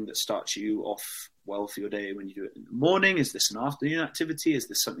this something that starts you off well for your day when you do it in the morning? Is this an afternoon activity? Is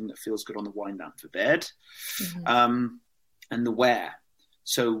this something that feels good on the wind down for bed? And the where.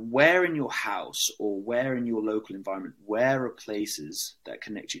 So where in your house or where in your local environment, where are places that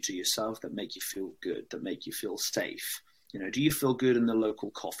connect you to yourself, that make you feel good, that make you feel safe? Do you feel good in the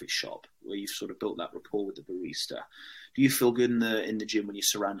local coffee shop where you've sort of built that rapport with the barista? Do you feel good in the gym when you're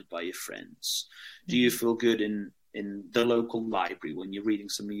surrounded by your friends? Do you feel good in the local library when you're reading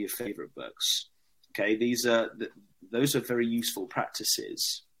some of your favorite books? Okay, those are very useful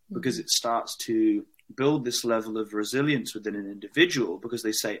practices because it starts to build this level of resilience within an individual, because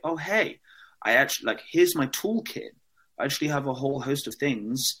they say, oh, hey, I actually here's my toolkit. I actually have a whole host of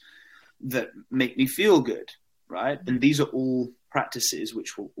things that make me feel good. Right. And these are all practices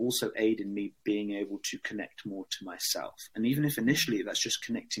which will also aid in me being able to connect more to myself. And even if initially that's just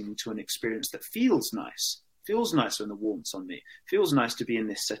connecting to an experience that feels nice, Feels nice when the warmth's on me. Feels nice to be in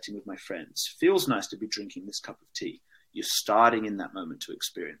this setting with my friends. Feels nice to be drinking this cup of tea. You're starting in that moment to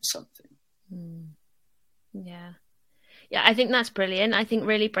experience something. Yeah. Yeah, I think that's brilliant. I think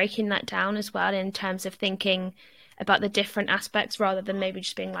really breaking that down as well in terms of thinking about the different aspects rather than maybe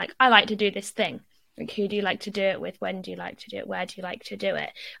just being like, I like to do this thing. Like, who do you like to do it with? When do you like to do it? Where do you like to do it?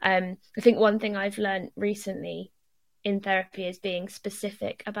 I think one thing I've learned recently in therapy is being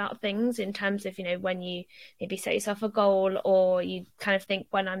specific about things in terms of, when you maybe set yourself a goal or you kind of think,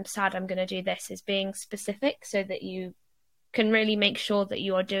 when I'm sad, I'm going to do this, is being specific so that you can really make sure that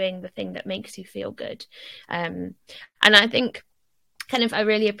you are doing the thing that makes you feel good. And I think I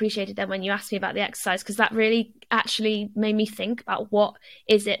really appreciated then when you asked me about the exercise, because that really actually made me think about what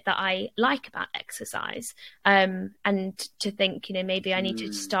is it that I like about exercise, and to think, maybe I need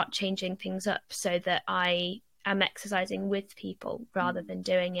to start changing things up so that I am exercising with people rather than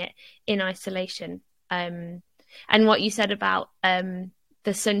doing it in isolation. And what you said about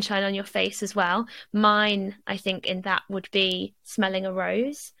the sunshine on your face as well. Mine, I think, in that would be smelling a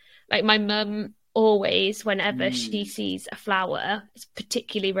rose. Like my mum always, whenever she sees a flower,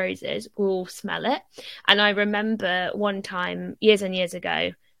 particularly roses, will smell it. And I remember one time, years and years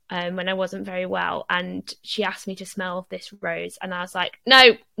ago, when I wasn't very well, and she asked me to smell this rose, and I was like,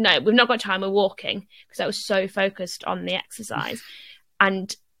 no, we've not got time, we're walking, because I was so focused on the exercise.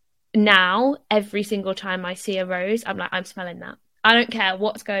 And now, every single time I see a rose, I'm like, I'm smelling that. I don't care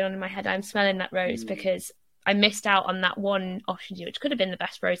what's going on in my head, I'm smelling that rose, because I missed out on that one opportunity, which could have been the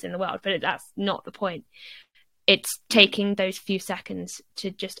best rose in the world, but that's not the point. It's taking those few seconds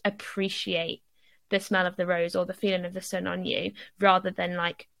to just appreciate the smell of the rose or the feeling of the sun on you, rather than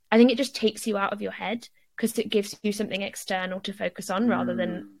I think it just takes you out of your head, because it gives you something external to focus on rather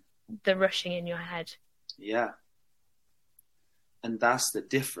than the rushing in your head. Yeah. And that's the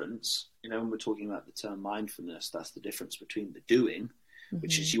difference, when we're talking about the term mindfulness, that's the difference between the doing,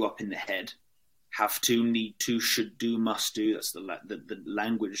 which is you up in the head, have to, need to, should do, must do. That's the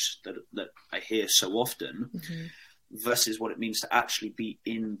language that I hear so often, versus what it means to actually be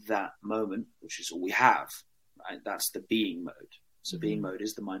in that moment, which is all we have, right? That's the being mode. So being mode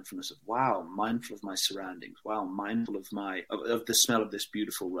is the mindfulness of, wow, mindful of my surroundings. Wow, mindful of of the smell of this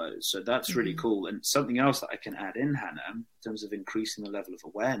beautiful rose. So that's really cool. And something else that I can add in, Hannah, in terms of increasing the level of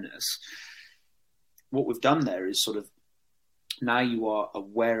awareness, what we've done there is sort of, now you are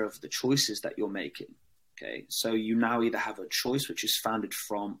aware of the choices that you're making. Okay, so you now either have a choice which is founded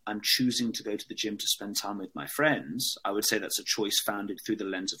from, I'm choosing to go to the gym to spend time with my friends. I would say that's a choice founded through the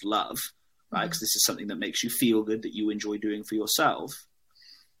lens of love, right? Because this is something that makes you feel good, that you enjoy doing for yourself.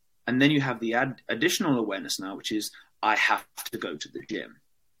 And then you have the additional awareness now, which is, I have to go to the gym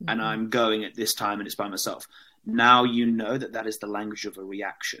and I'm going at this time and it's by myself. Now you know that is the language of a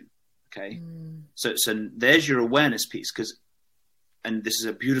reaction. Okay, so there's your awareness piece, and this is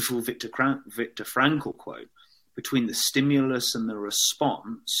a beautiful Viktor Frankl quote, between the stimulus and the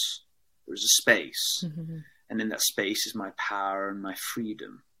response, there's a space. And in that space is my power and my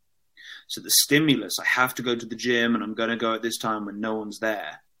freedom. So the stimulus, I have to go to the gym and I'm going to go at this time when no one's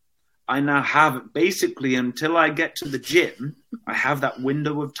there. I now have, basically, until I get to the gym, I have that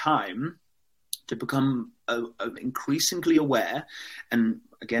window of time to become increasingly aware. And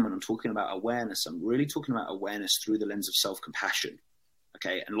again, when I'm talking about awareness, I'm really talking about awareness through the lens of self-compassion.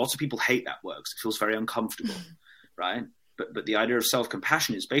 Okay, and lots of people hate that word because it feels very uncomfortable, right? But the idea of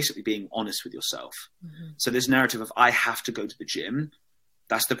self-compassion is basically being honest with yourself. So this narrative of, I have to go to the gym,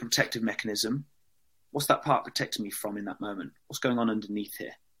 that's the protective mechanism. What's that part protecting me from in that moment? What's going on underneath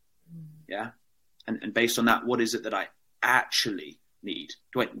here? Yeah. And based on that, what is it that I actually need?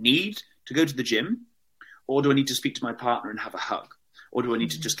 Do I need to go to the gym? Or do I need to speak to my partner and have a hug? Or do I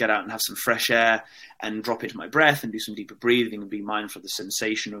need to just get out and have some fresh air and drop into my breath and do some deeper breathing and be mindful of the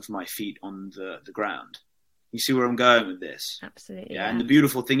sensation of my feet on the ground? You see where I'm going with this? Absolutely. Yeah. And the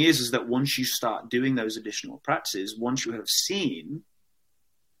beautiful thing is that once you start doing those additional practices, once you have seen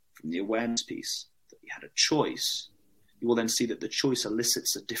from the awareness piece that you had a choice, you will then see that the choice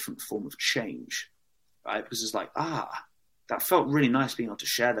elicits a different form of change, right? Because it's like, that felt really nice being able to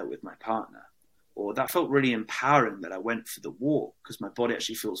share that with my partner. Or that felt really empowering that I went for the walk because my body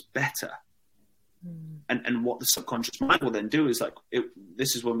actually feels better. And what the subconscious mind will then do is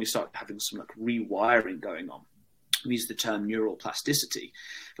this is when we start having some rewiring going on. We use the term neural plasticity,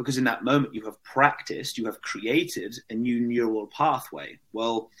 because in that moment you have practiced, you have created a new neural pathway.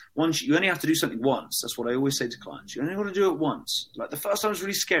 Well, you only have to do something once. That's what I always say to clients. You only want to do it once. Like the first time it's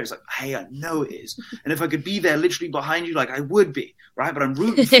really scary. It's like, hey, I know it is. And if I could be there literally behind you, I would be, right? But I'm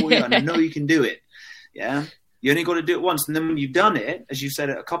rooting for you and I know you can do it. Yeah. You only got to do it once. And then when you've done it, as you said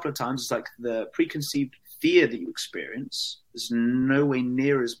it a couple of times, it's like the preconceived fear that you experience is no way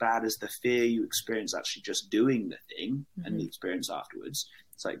near as bad as the fear you experience actually just doing the thing and the experience afterwards.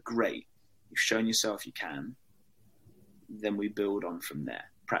 It's like, great, you've shown yourself you can. Then we build on from there.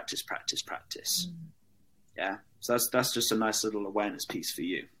 Practice, practice, practice. Yeah. So that's just a nice little awareness piece for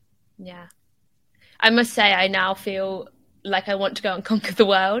you. Yeah. I must say, I now feel like I want to go and conquer the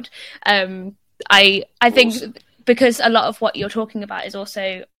world. I think because a lot of what you're talking about is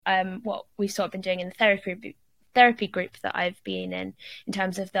also what we've sort of been doing in the therapy group that I've been in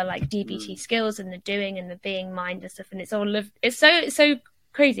terms of the like DBT skills and the doing and the being mind and stuff. And it's so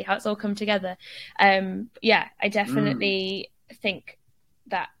crazy how it's all come together. Yeah, I definitely think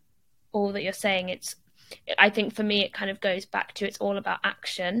that all that you're saying, I think for me, it kind of goes back to, it's all about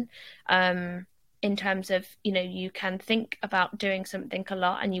action. In terms of, you can think about doing something a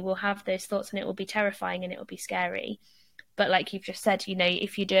lot and you will have those thoughts and it will be terrifying and it will be scary. But like you've just said,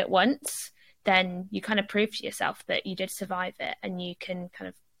 if you do it once, then you kind of prove to yourself that you did survive it and you can kind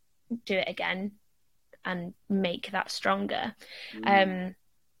of do it again and make that stronger.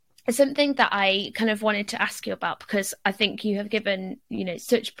 Something that I kind of wanted to ask you about, because I think you have given,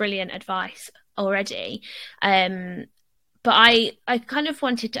 such brilliant advice already. But I kind of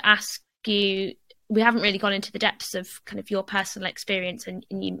wanted to ask you, we haven't really gone into the depths of kind of your personal experience and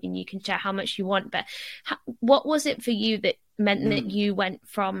you can share how much you want, but what was it for you that meant that you went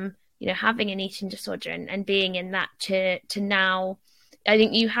from, having an eating disorder and being in that to now? I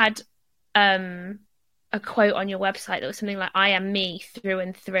think you had a quote on your website that was something like, I am me through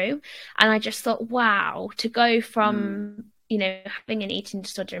and through. And I just thought, wow, to go from, having an eating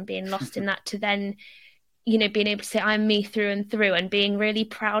disorder and being lost in that to then, being able to say I'm me through and through and being really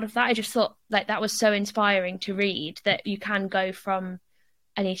proud of that. I just thought like that was so inspiring to read, that you can go from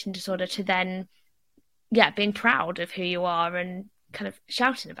an eating disorder to then, being proud of who you are and kind of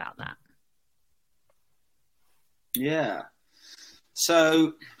shouting about that. Yeah.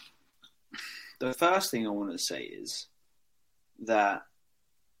 So the first thing I want to say is that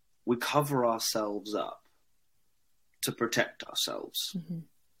we cover ourselves up to protect ourselves.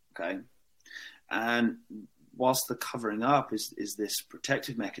 Okay. And whilst the covering up is this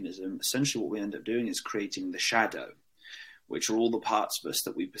protective mechanism, essentially what we end up doing is creating the shadow, which are all the parts of us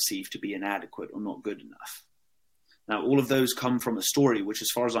that we perceive to be inadequate or not good enough. Now, all of those come from a story which,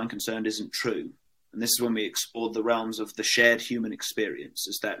 as far as I'm concerned, isn't true. And this is when we explored the realms of the shared human experience,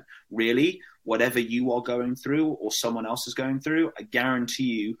 is that really whatever you are going through or someone else is going through, I guarantee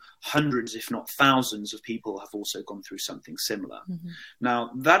you hundreds, if not thousands of people have also gone through something similar.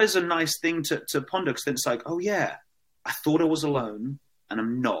 Now, that is a nice thing to ponder, because then it's like, oh yeah, I thought I was alone and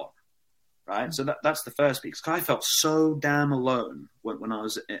I'm not. Right. So that's the first piece. I felt so damn alone when I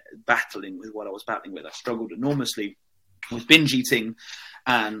was battling with what I was battling with. I struggled enormously with binge eating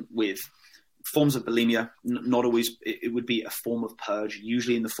and with forms of bulimia. Not always, it would be a form of purge,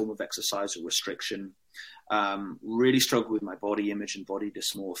 usually in the form of exercise or restriction. Really struggled with my body image and body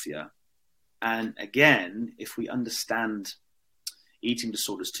dysmorphia. And again, if we understand eating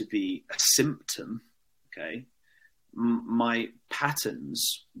disorders to be a symptom, okay, my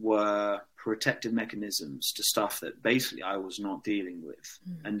patterns were protective mechanisms to stuff that basically I was not dealing with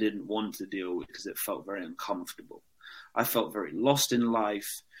and didn't want to deal with because it felt very uncomfortable. I felt very lost in life.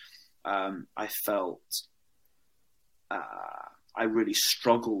 I felt I really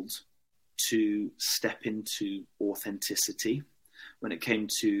struggled to step into authenticity when it came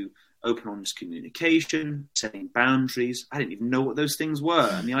to open, honest communication, setting boundaries. I didn't even know what those things were.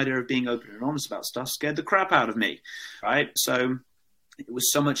 And the idea of being open and honest about stuff scared the crap out of me, right? So it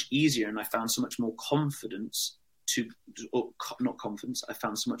was so much easier, and I found so much more confidence I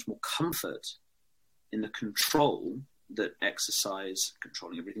found so much more comfort in the control that exercise,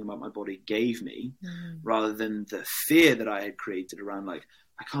 controlling everything about my body, gave me, rather than the fear that I had created around, like,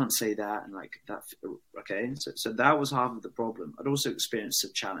 I can't say that, and like that. Okay, so that was half of the problem. I'd also experienced a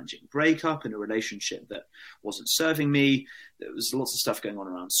challenging breakup in a relationship that wasn't serving me. There was lots of stuff going on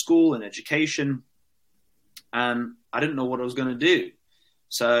around school and education, and I didn't know what I was going to do.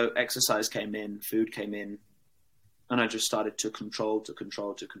 So exercise came in, food came in, and I just started to control.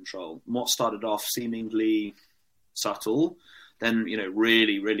 And what started off seemingly subtle, then,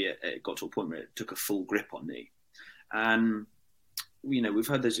 really, it got to a point where it took a full grip on me. And we've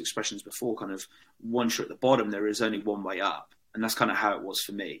heard those expressions before, kind of once you're at the bottom, there is only one way up. And that's kind of how it was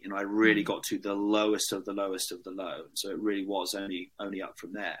for me. I really got to the lowest of the lowest of the low. So it really was only up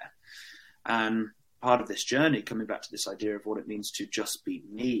from there. And part of this journey, coming back to this idea of what it means to just be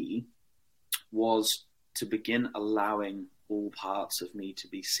me, was to begin allowing all parts of me to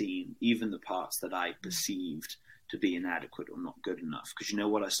be seen, even the parts that I perceived to be inadequate or not good enough. Because you know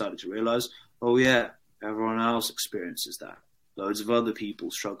what I started to realize? Oh yeah, Everyone else experiences that. Loads of other people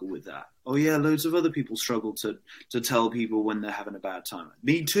struggle with that. Oh yeah, loads of other people struggle to tell people when they're having a bad time.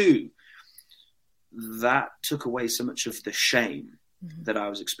 Me too. That took away so much of the shame that I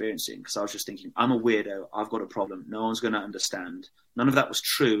was experiencing, because I was just thinking, I'm a weirdo, I've got a problem, no one's going to understand. None of that was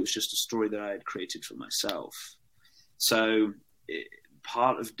true. It was just a story that I had created for myself. So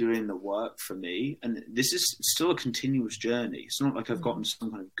part of doing the work for me, and this is still a continuous journey. It's not like I've gotten to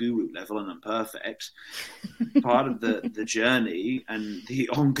some kind of guru level and I'm perfect. Part of the journey and the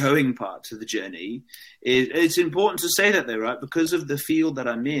ongoing part to the journey is, it's important to say that though, right? Because of the field that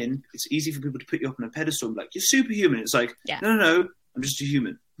I'm in, it's easy for people to put you up on a pedestal and be like, you're superhuman. It's like, no, I'm just a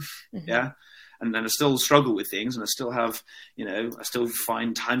human. Yeah. And I still struggle with things, and I still have, I still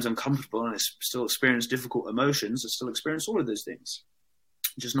find times uncomfortable, and I still experience difficult emotions. I still experience all of those things,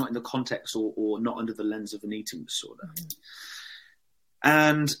 just not in the context or not under the lens of an eating disorder.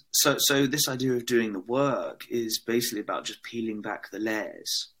 And so this idea of doing the work is basically about just peeling back the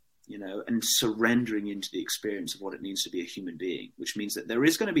layers, and surrendering into the experience of what it means to be a human being, which means that there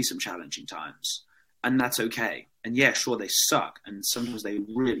is going to be some challenging times, and that's okay. And yeah, sure, they suck, and sometimes they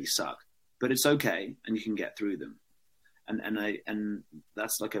really suck, but it's okay, and you can get through them. And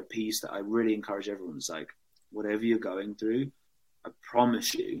that's like a piece that I really encourage everyone. It's like, whatever you're going through, I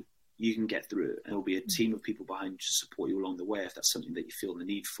promise you, you can get through it. And there'll be a team of people behind you to support you along the way if that's something that you feel the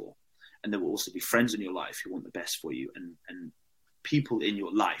need for. And there will also be friends in your life who want the best for you, and people in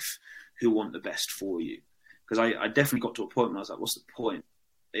your life who want the best for you. Because I definitely got to a point when I was like, what's the point?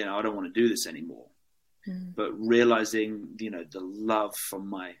 I don't want to do this anymore. But realizing, the love from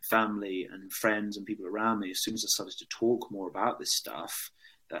my family and friends and people around me, as soon as I started to talk more about this stuff,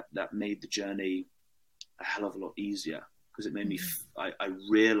 that made the journey a hell of a lot easier, because it made me, I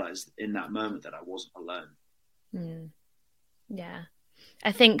realized in that moment that I wasn't alone. Yeah.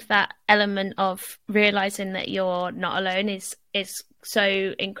 I think that element of realizing that you're not alone is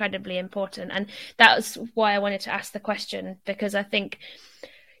so incredibly important. And that's why I wanted to ask the question, because I think,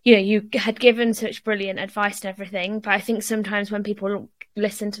 you had given such brilliant advice and everything, but I think sometimes when people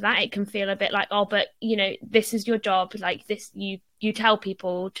listen to that, it can feel a bit like, oh, but this is your job, like this, you tell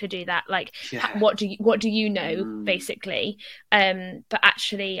people to do that, like what do you know, basically. But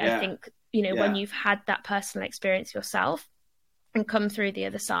actually, I think when you've had that personal experience yourself and come through the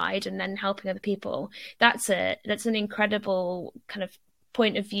other side, and then helping other people, that's an incredible kind of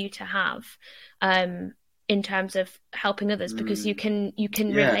point of view to have, in terms of helping others, because you can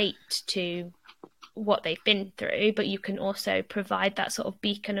relate to what they've been through, but you can also provide that sort of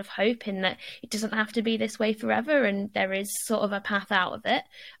beacon of hope in that it doesn't have to be this way forever, and there is sort of a path out of it.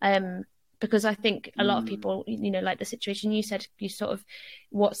 Because I think a lot of people, like the situation you said, you sort of,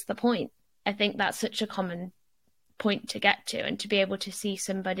 what's the point? I think that's such a common point to get to, and to be able to see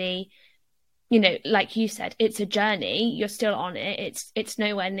somebody, like you said, it's a journey, you're still on it, it's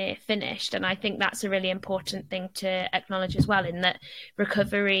nowhere near finished. And I think that's a really important thing to acknowledge as well, in that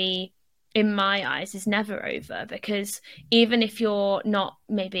recovery, in my eyes, is never over, because even if you're not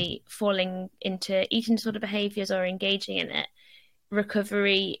maybe falling into eating disorder behaviors or engaging in it,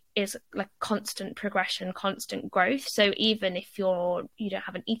 recovery is like constant progression, constant growth. So even if you don't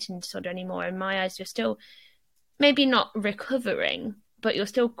have an eating disorder anymore, in my eyes, you're still maybe not recovering, but you're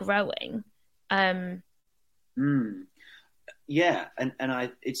still growing. Yeah,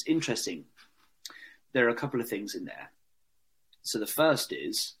 and it's interesting. There are a couple of things in there. So the first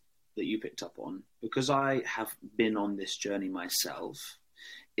is that you picked up on, because I have been on this journey myself,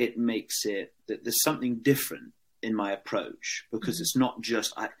 it makes it that there's something different in my approach, because it's not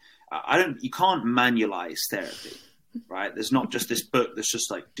just you can't manualize therapy, right? There's not just this book that's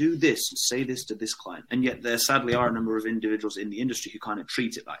just like, do this and say this to this client, and yet there sadly are a number of individuals in the industry who kind of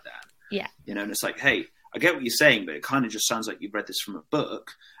treat it like that. Yeah. And it's like, hey, I get what you're saying, but it kind of just sounds like you've read this from a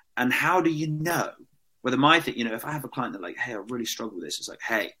book. And how do you know whether my thing, if I have a client that like, hey, I really struggle with this, it's like,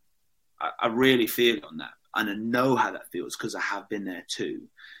 hey, I really feel on that. And I know how that feels because I have been there too.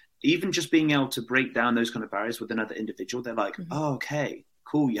 Even just being able to break down those kind of barriers with another individual, they're like, oh, okay,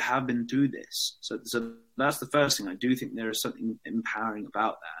 cool. You have been through this. So that's the first thing. I do think there is something empowering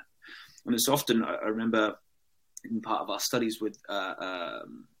about that. And it's often, I remember in part of our studies with,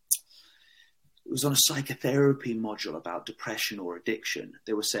 it was on a psychotherapy module about depression or addiction.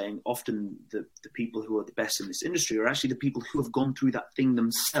 They were saying often the people who are the best in this industry are actually the people who have gone through that thing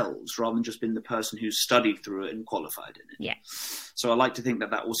themselves, rather than just been the person who's studied through it and qualified in it. Yeah. So I like to think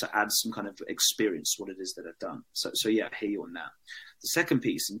that also adds some kind of experience to what it is that I've done. So yeah, I hear you on that. The second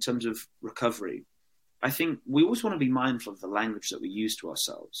piece, in terms of recovery, I think we always want to be mindful of the language that we use to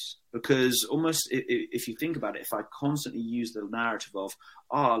ourselves, because almost if you think about it, if I constantly use the narrative of,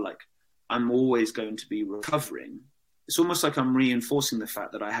 like, I'm always going to be recovering, it's almost like I'm reinforcing the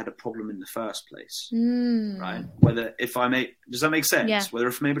fact that I had a problem in the first place, right? Does that make sense? Yeah. Whether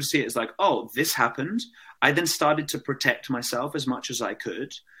if I'm able to see it as like, oh, this happened. I then started to protect myself as much as I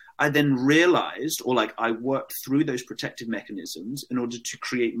could. I then realized, or like I worked through those protective mechanisms in order to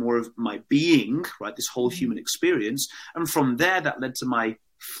create more of my being, right? This whole human experience. And from there, that led to my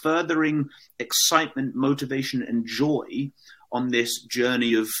furthering excitement, motivation, and joy on this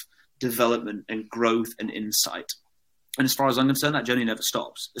journey of development and growth and insight. And as far as I'm concerned, that journey never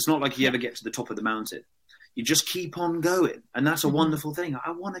stops. It's not like you ever get to the top of the mountain. You just keep on going. And that's a wonderful thing.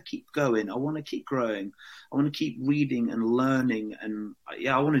 I want to keep going. I want to keep growing. I want to keep reading and learning. And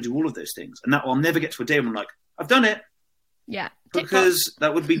I want to do all of those things. And that I'll never get to a day when I'm like, I've done it. Yeah. Because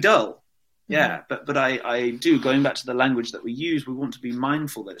that would be dull. Yeah. But I do, going back to the language that we use, we want to be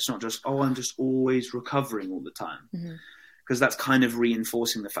mindful that it's not just, I'm just always recovering all the time. Because that's kind of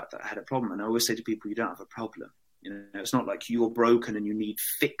reinforcing the fact that I had a problem. And I always say to people, you don't have a problem. You know, it's not like you're broken and you need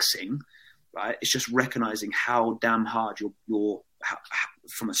fixing. Right? It's just recognizing how damn hard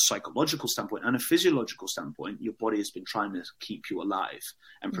from a psychological standpoint and a physiological standpoint, your body has been trying to keep you alive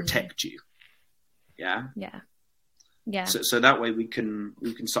and protect you. Yeah. Yeah. Yeah. So that way we can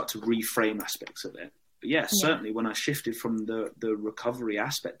start to reframe aspects of it. But certainly when I shifted from the recovery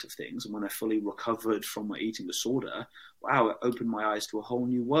aspect of things, and when I fully recovered from my eating disorder, wow, it opened my eyes to a whole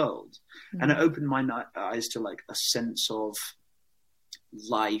new world. And it opened my eyes to like a sense of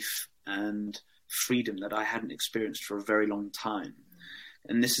life and freedom that I hadn't experienced for a very long time.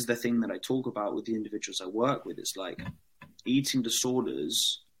 And this is the thing that I talk about with the individuals I work with. It's like eating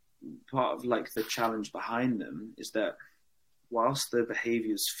disorders, part of like the challenge behind them is that whilst the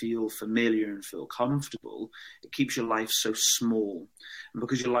behaviors feel familiar and feel comfortable, it keeps your life so small. And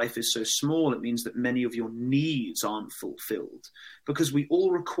because your life is so small, it means that many of your needs aren't fulfilled, because we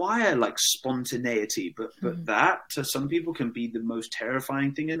all require like spontaneity, but that to some people can be the most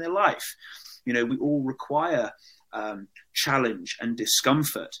terrifying thing in their life. You know, we all require challenge and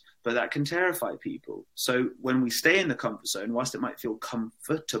discomfort, but that can terrify people. So when we stay in the comfort zone, whilst it might feel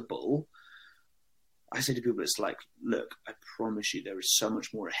comfortable, I say to people, it's like, look, I promise you there is so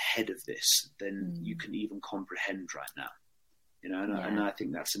much more ahead of this than you can even comprehend right now. You know, and I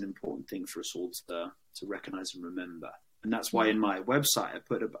think that's an important thing for us all to recognize and remember. And that's why in my website I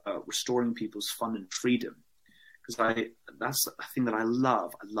put about restoring people's fun and freedom, because that's a thing that I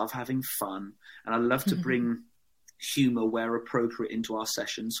love. I love having fun, and I love to bring humor where appropriate into our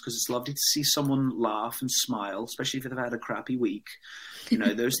sessions, because it's lovely to see someone laugh and smile, especially if they've had a crappy week. You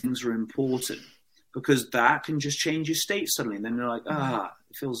know, those things are important, because that can just change your state suddenly. And then you're like,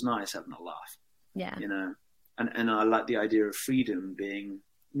 it feels nice having a laugh. Yeah. You know, and I like the idea of freedom being,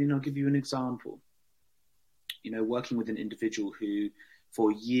 I'll give you an example. You know, working with an individual who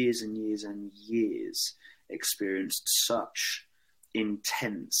for years and years and years experienced such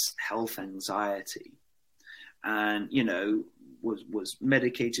intense health anxiety and, you know, was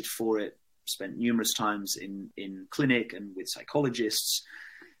medicated for it, spent numerous times in clinic and with psychologists.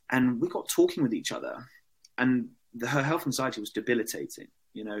 And we got talking with each other, and her health anxiety was debilitating.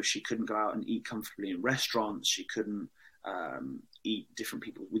 You know, she couldn't go out and eat comfortably in restaurants. She couldn't eat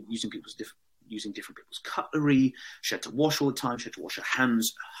using different people's cutlery. She had to wash all the time. She had to wash her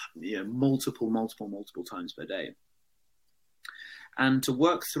hands, you know, multiple times per day. And to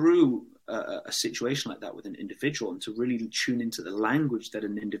work through a situation like that with an individual and to really tune into the language that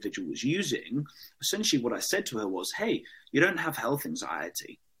an individual was using, essentially what I said to her was, hey, you don't have health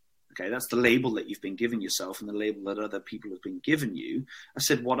anxiety. Okay, that's the label that you've been giving yourself and the label that other people have been giving you. I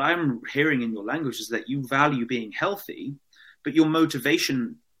said, what I'm hearing in your language is that you value being healthy, but your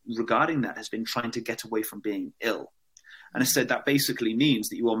motivation regarding that has been trying to get away from being ill. And I said, that basically means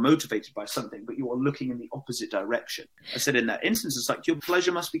that you are motivated by something, but you are looking in the opposite direction. I said, in that instance, it's like your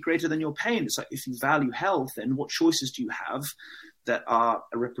pleasure must be greater than your pain. It's like, if you value health, then what choices do you have that are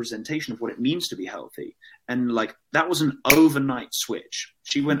a representation of what it means to be healthy? And like, that was an overnight switch.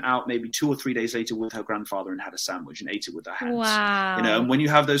 She went out maybe 2 or 3 days later with her grandfather and had a sandwich and ate it with her hands. Wow. You know, and when you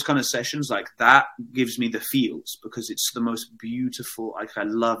have those kind of sessions, like that gives me the feels, because it's the most beautiful. Like, I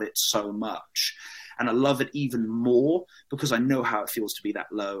love it so much. And I love it even more because I know how it feels to be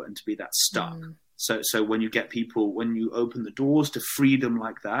that low and to be that stuck. So when you get people, when you open the doors to freedom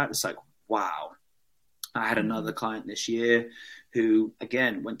like that, it's like, wow. I had another client this year who,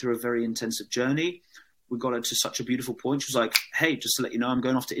 again, went through a very intensive journey. We got her to such a beautiful point. She was like, hey, just to let you know, I'm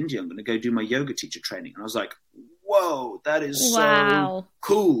going off to India. I'm going to go do my yoga teacher training. And I was like, whoa, that is so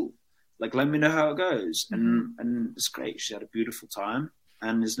cool. Like, let me know how it goes. And it's great. She had a beautiful time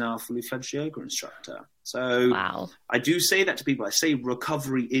and is now a fully fledged yoga instructor. So I do say that to people. I say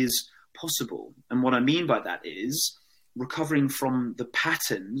recovery is possible. And what I mean by that is recovering from the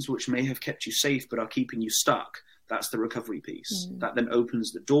patterns which may have kept you safe but are keeping you stuck. That's the recovery piece. That then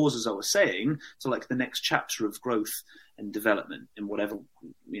opens the doors, as I was saying, to like the next chapter of growth and development in whatever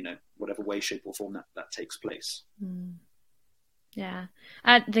way, shape or form that takes place. Yeah,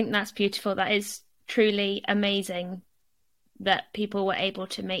 I think that's beautiful. That is truly amazing that people were able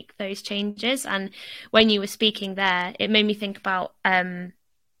to make those changes. And when you were speaking there, it made me think about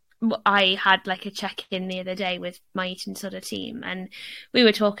I had like a check-in the other day with my eating disorder team, and we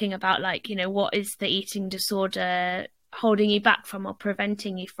were talking about like, what is the eating disorder holding you back from or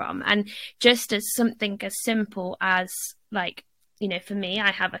preventing you from? And just as something as simple as like, for me,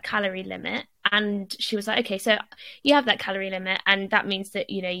 I have a calorie limit, and she was like, okay, so you have that calorie limit, and that means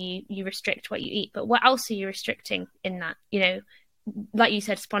that, you restrict what you eat, but what else are you restricting in that? Like you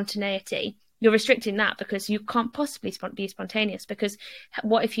said, spontaneity. You're restricting that because you can't possibly be spontaneous, because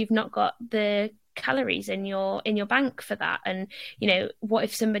what if you've not got the calories in your bank for that? And what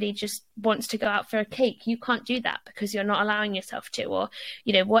if somebody just wants to go out for a cake? You can't do that because you're not allowing yourself to. Or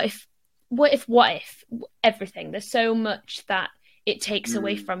what if everything? There's so much that it takes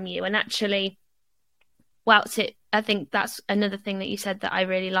away from you. And actually, I think that's another thing that you said that I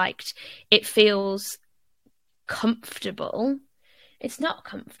really liked. It feels comfortable. It's not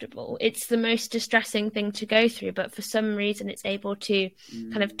comfortable. It's the most distressing thing to go through, but for some reason it's able to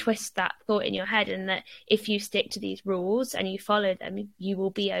kind of twist that thought in your head, and that if you stick to these rules and you follow them, you will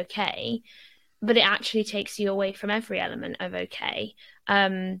be okay. But it actually takes you away from every element of okay.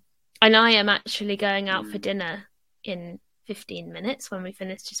 And I am actually going out for dinner in 15 minutes when we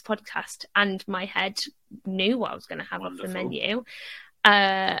finish this podcast, and my head knew what I was going to have off the menu.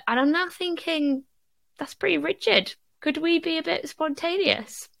 And I'm now thinking, that's pretty rigid. Could we be a bit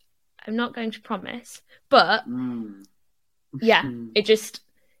spontaneous? I'm not going to promise, but yeah,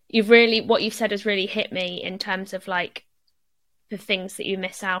 what you've said has really hit me in terms of like the things that you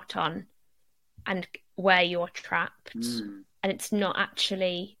miss out on and where you're trapped, and it's not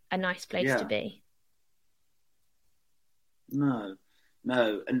actually a nice place to be. No.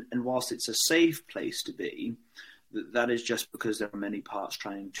 And whilst it's a safe place to be, that is just because there are many parts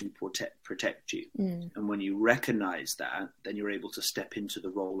trying to protect you. And when you recognize that, then you're able to step into the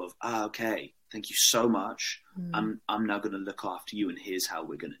role of, okay, thank you so much. I'm now going to look after you, and here's how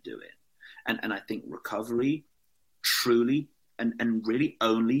we're going to do it. And I think recovery truly and really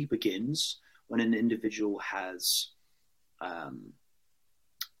only begins when an individual has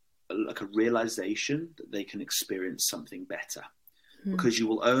like a realization that they can experience something better. Because you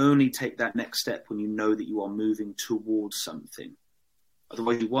will only take that next step when you know that you are moving towards something.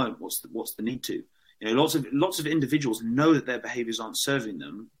 Otherwise, you won't. What's the need to? Lots of individuals know that their behaviours aren't serving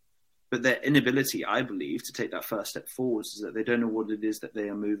them, but their inability, I believe, to take that first step forwards is that they don't know what it is that they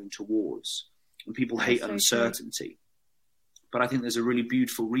are moving towards. And people hate uncertainty. But I think there's a really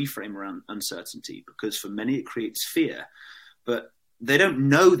beautiful reframe around uncertainty, because for many it creates fear, but they don't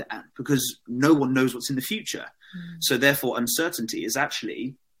know that because no one knows what's in the future. So therefore, uncertainty is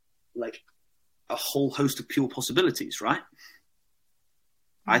actually like a whole host of pure possibilities, right?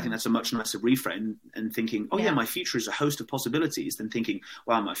 I think that's a much nicer reframe, and thinking, my future is a host of possibilities, than thinking,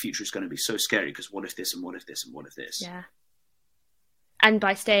 wow, my future is going to be so scary because what if this and what if this and what if this? Yeah. And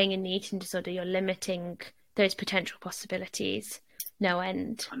by staying in the eating disorder, you're limiting those potential possibilities, no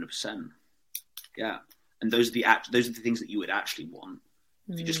end. 100%. Yeah. And those are the things that you would actually want.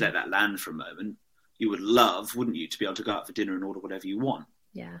 If you just let that land for a moment, you would love, wouldn't you, to be able to go out for dinner and order whatever you want.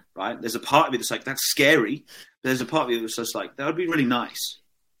 Yeah. Right? There's a part of it that's like, that's scary. There's a part of it that's just like, that would be really nice.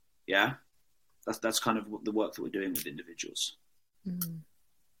 Yeah. That's kind of the work that we're doing with individuals.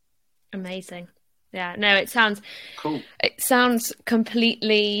 Amazing. Yeah. No, it sounds cool. It sounds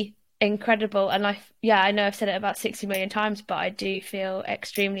completely incredible. And I know I've said it about 60 million times, but I do feel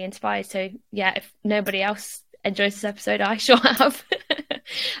extremely inspired. So yeah, if nobody else enjoys this episode, I sure have.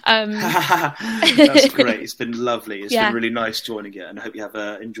 That's great. It's been lovely. It's been really nice joining you, and I hope you have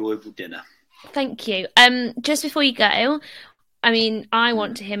an enjoyable dinner. Thank you. Just before you go, I mean, I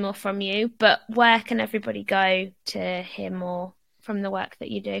want to hear more from you, but where can everybody go to hear more from the work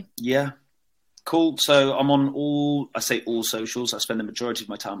that you do? Yeah. Cool. So I'm on all socials. I spend the majority of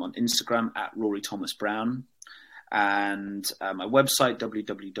my time on Instagram at Rory Thomas Brown, and my website,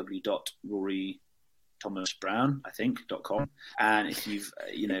 www.rorythomasbrown.com. And if you've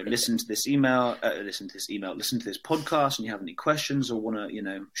listened to this podcast, and you have any questions or want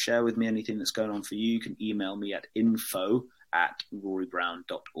to share with me anything that's going on for you, you can email me at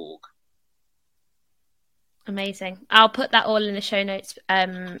info@rorybrown.org. Amazing. I'll put that all in the show notes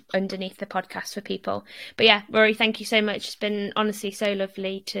underneath the podcast for people. But yeah, Rory, thank you so much. It's been honestly so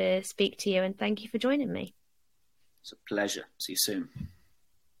lovely to speak to you, and thank you for joining me. It's a pleasure. See you soon.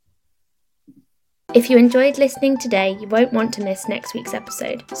 If you enjoyed listening today, you won't want to miss next week's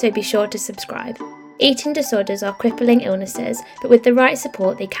episode, so be sure to subscribe. Eating disorders are crippling illnesses, but with the right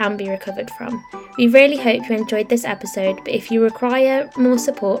support they can be recovered from. We really hope you enjoyed this episode, but if you require more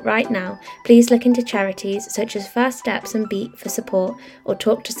support right now, please look into charities such as First Steps and Beat for support, or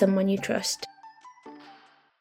talk to someone you trust.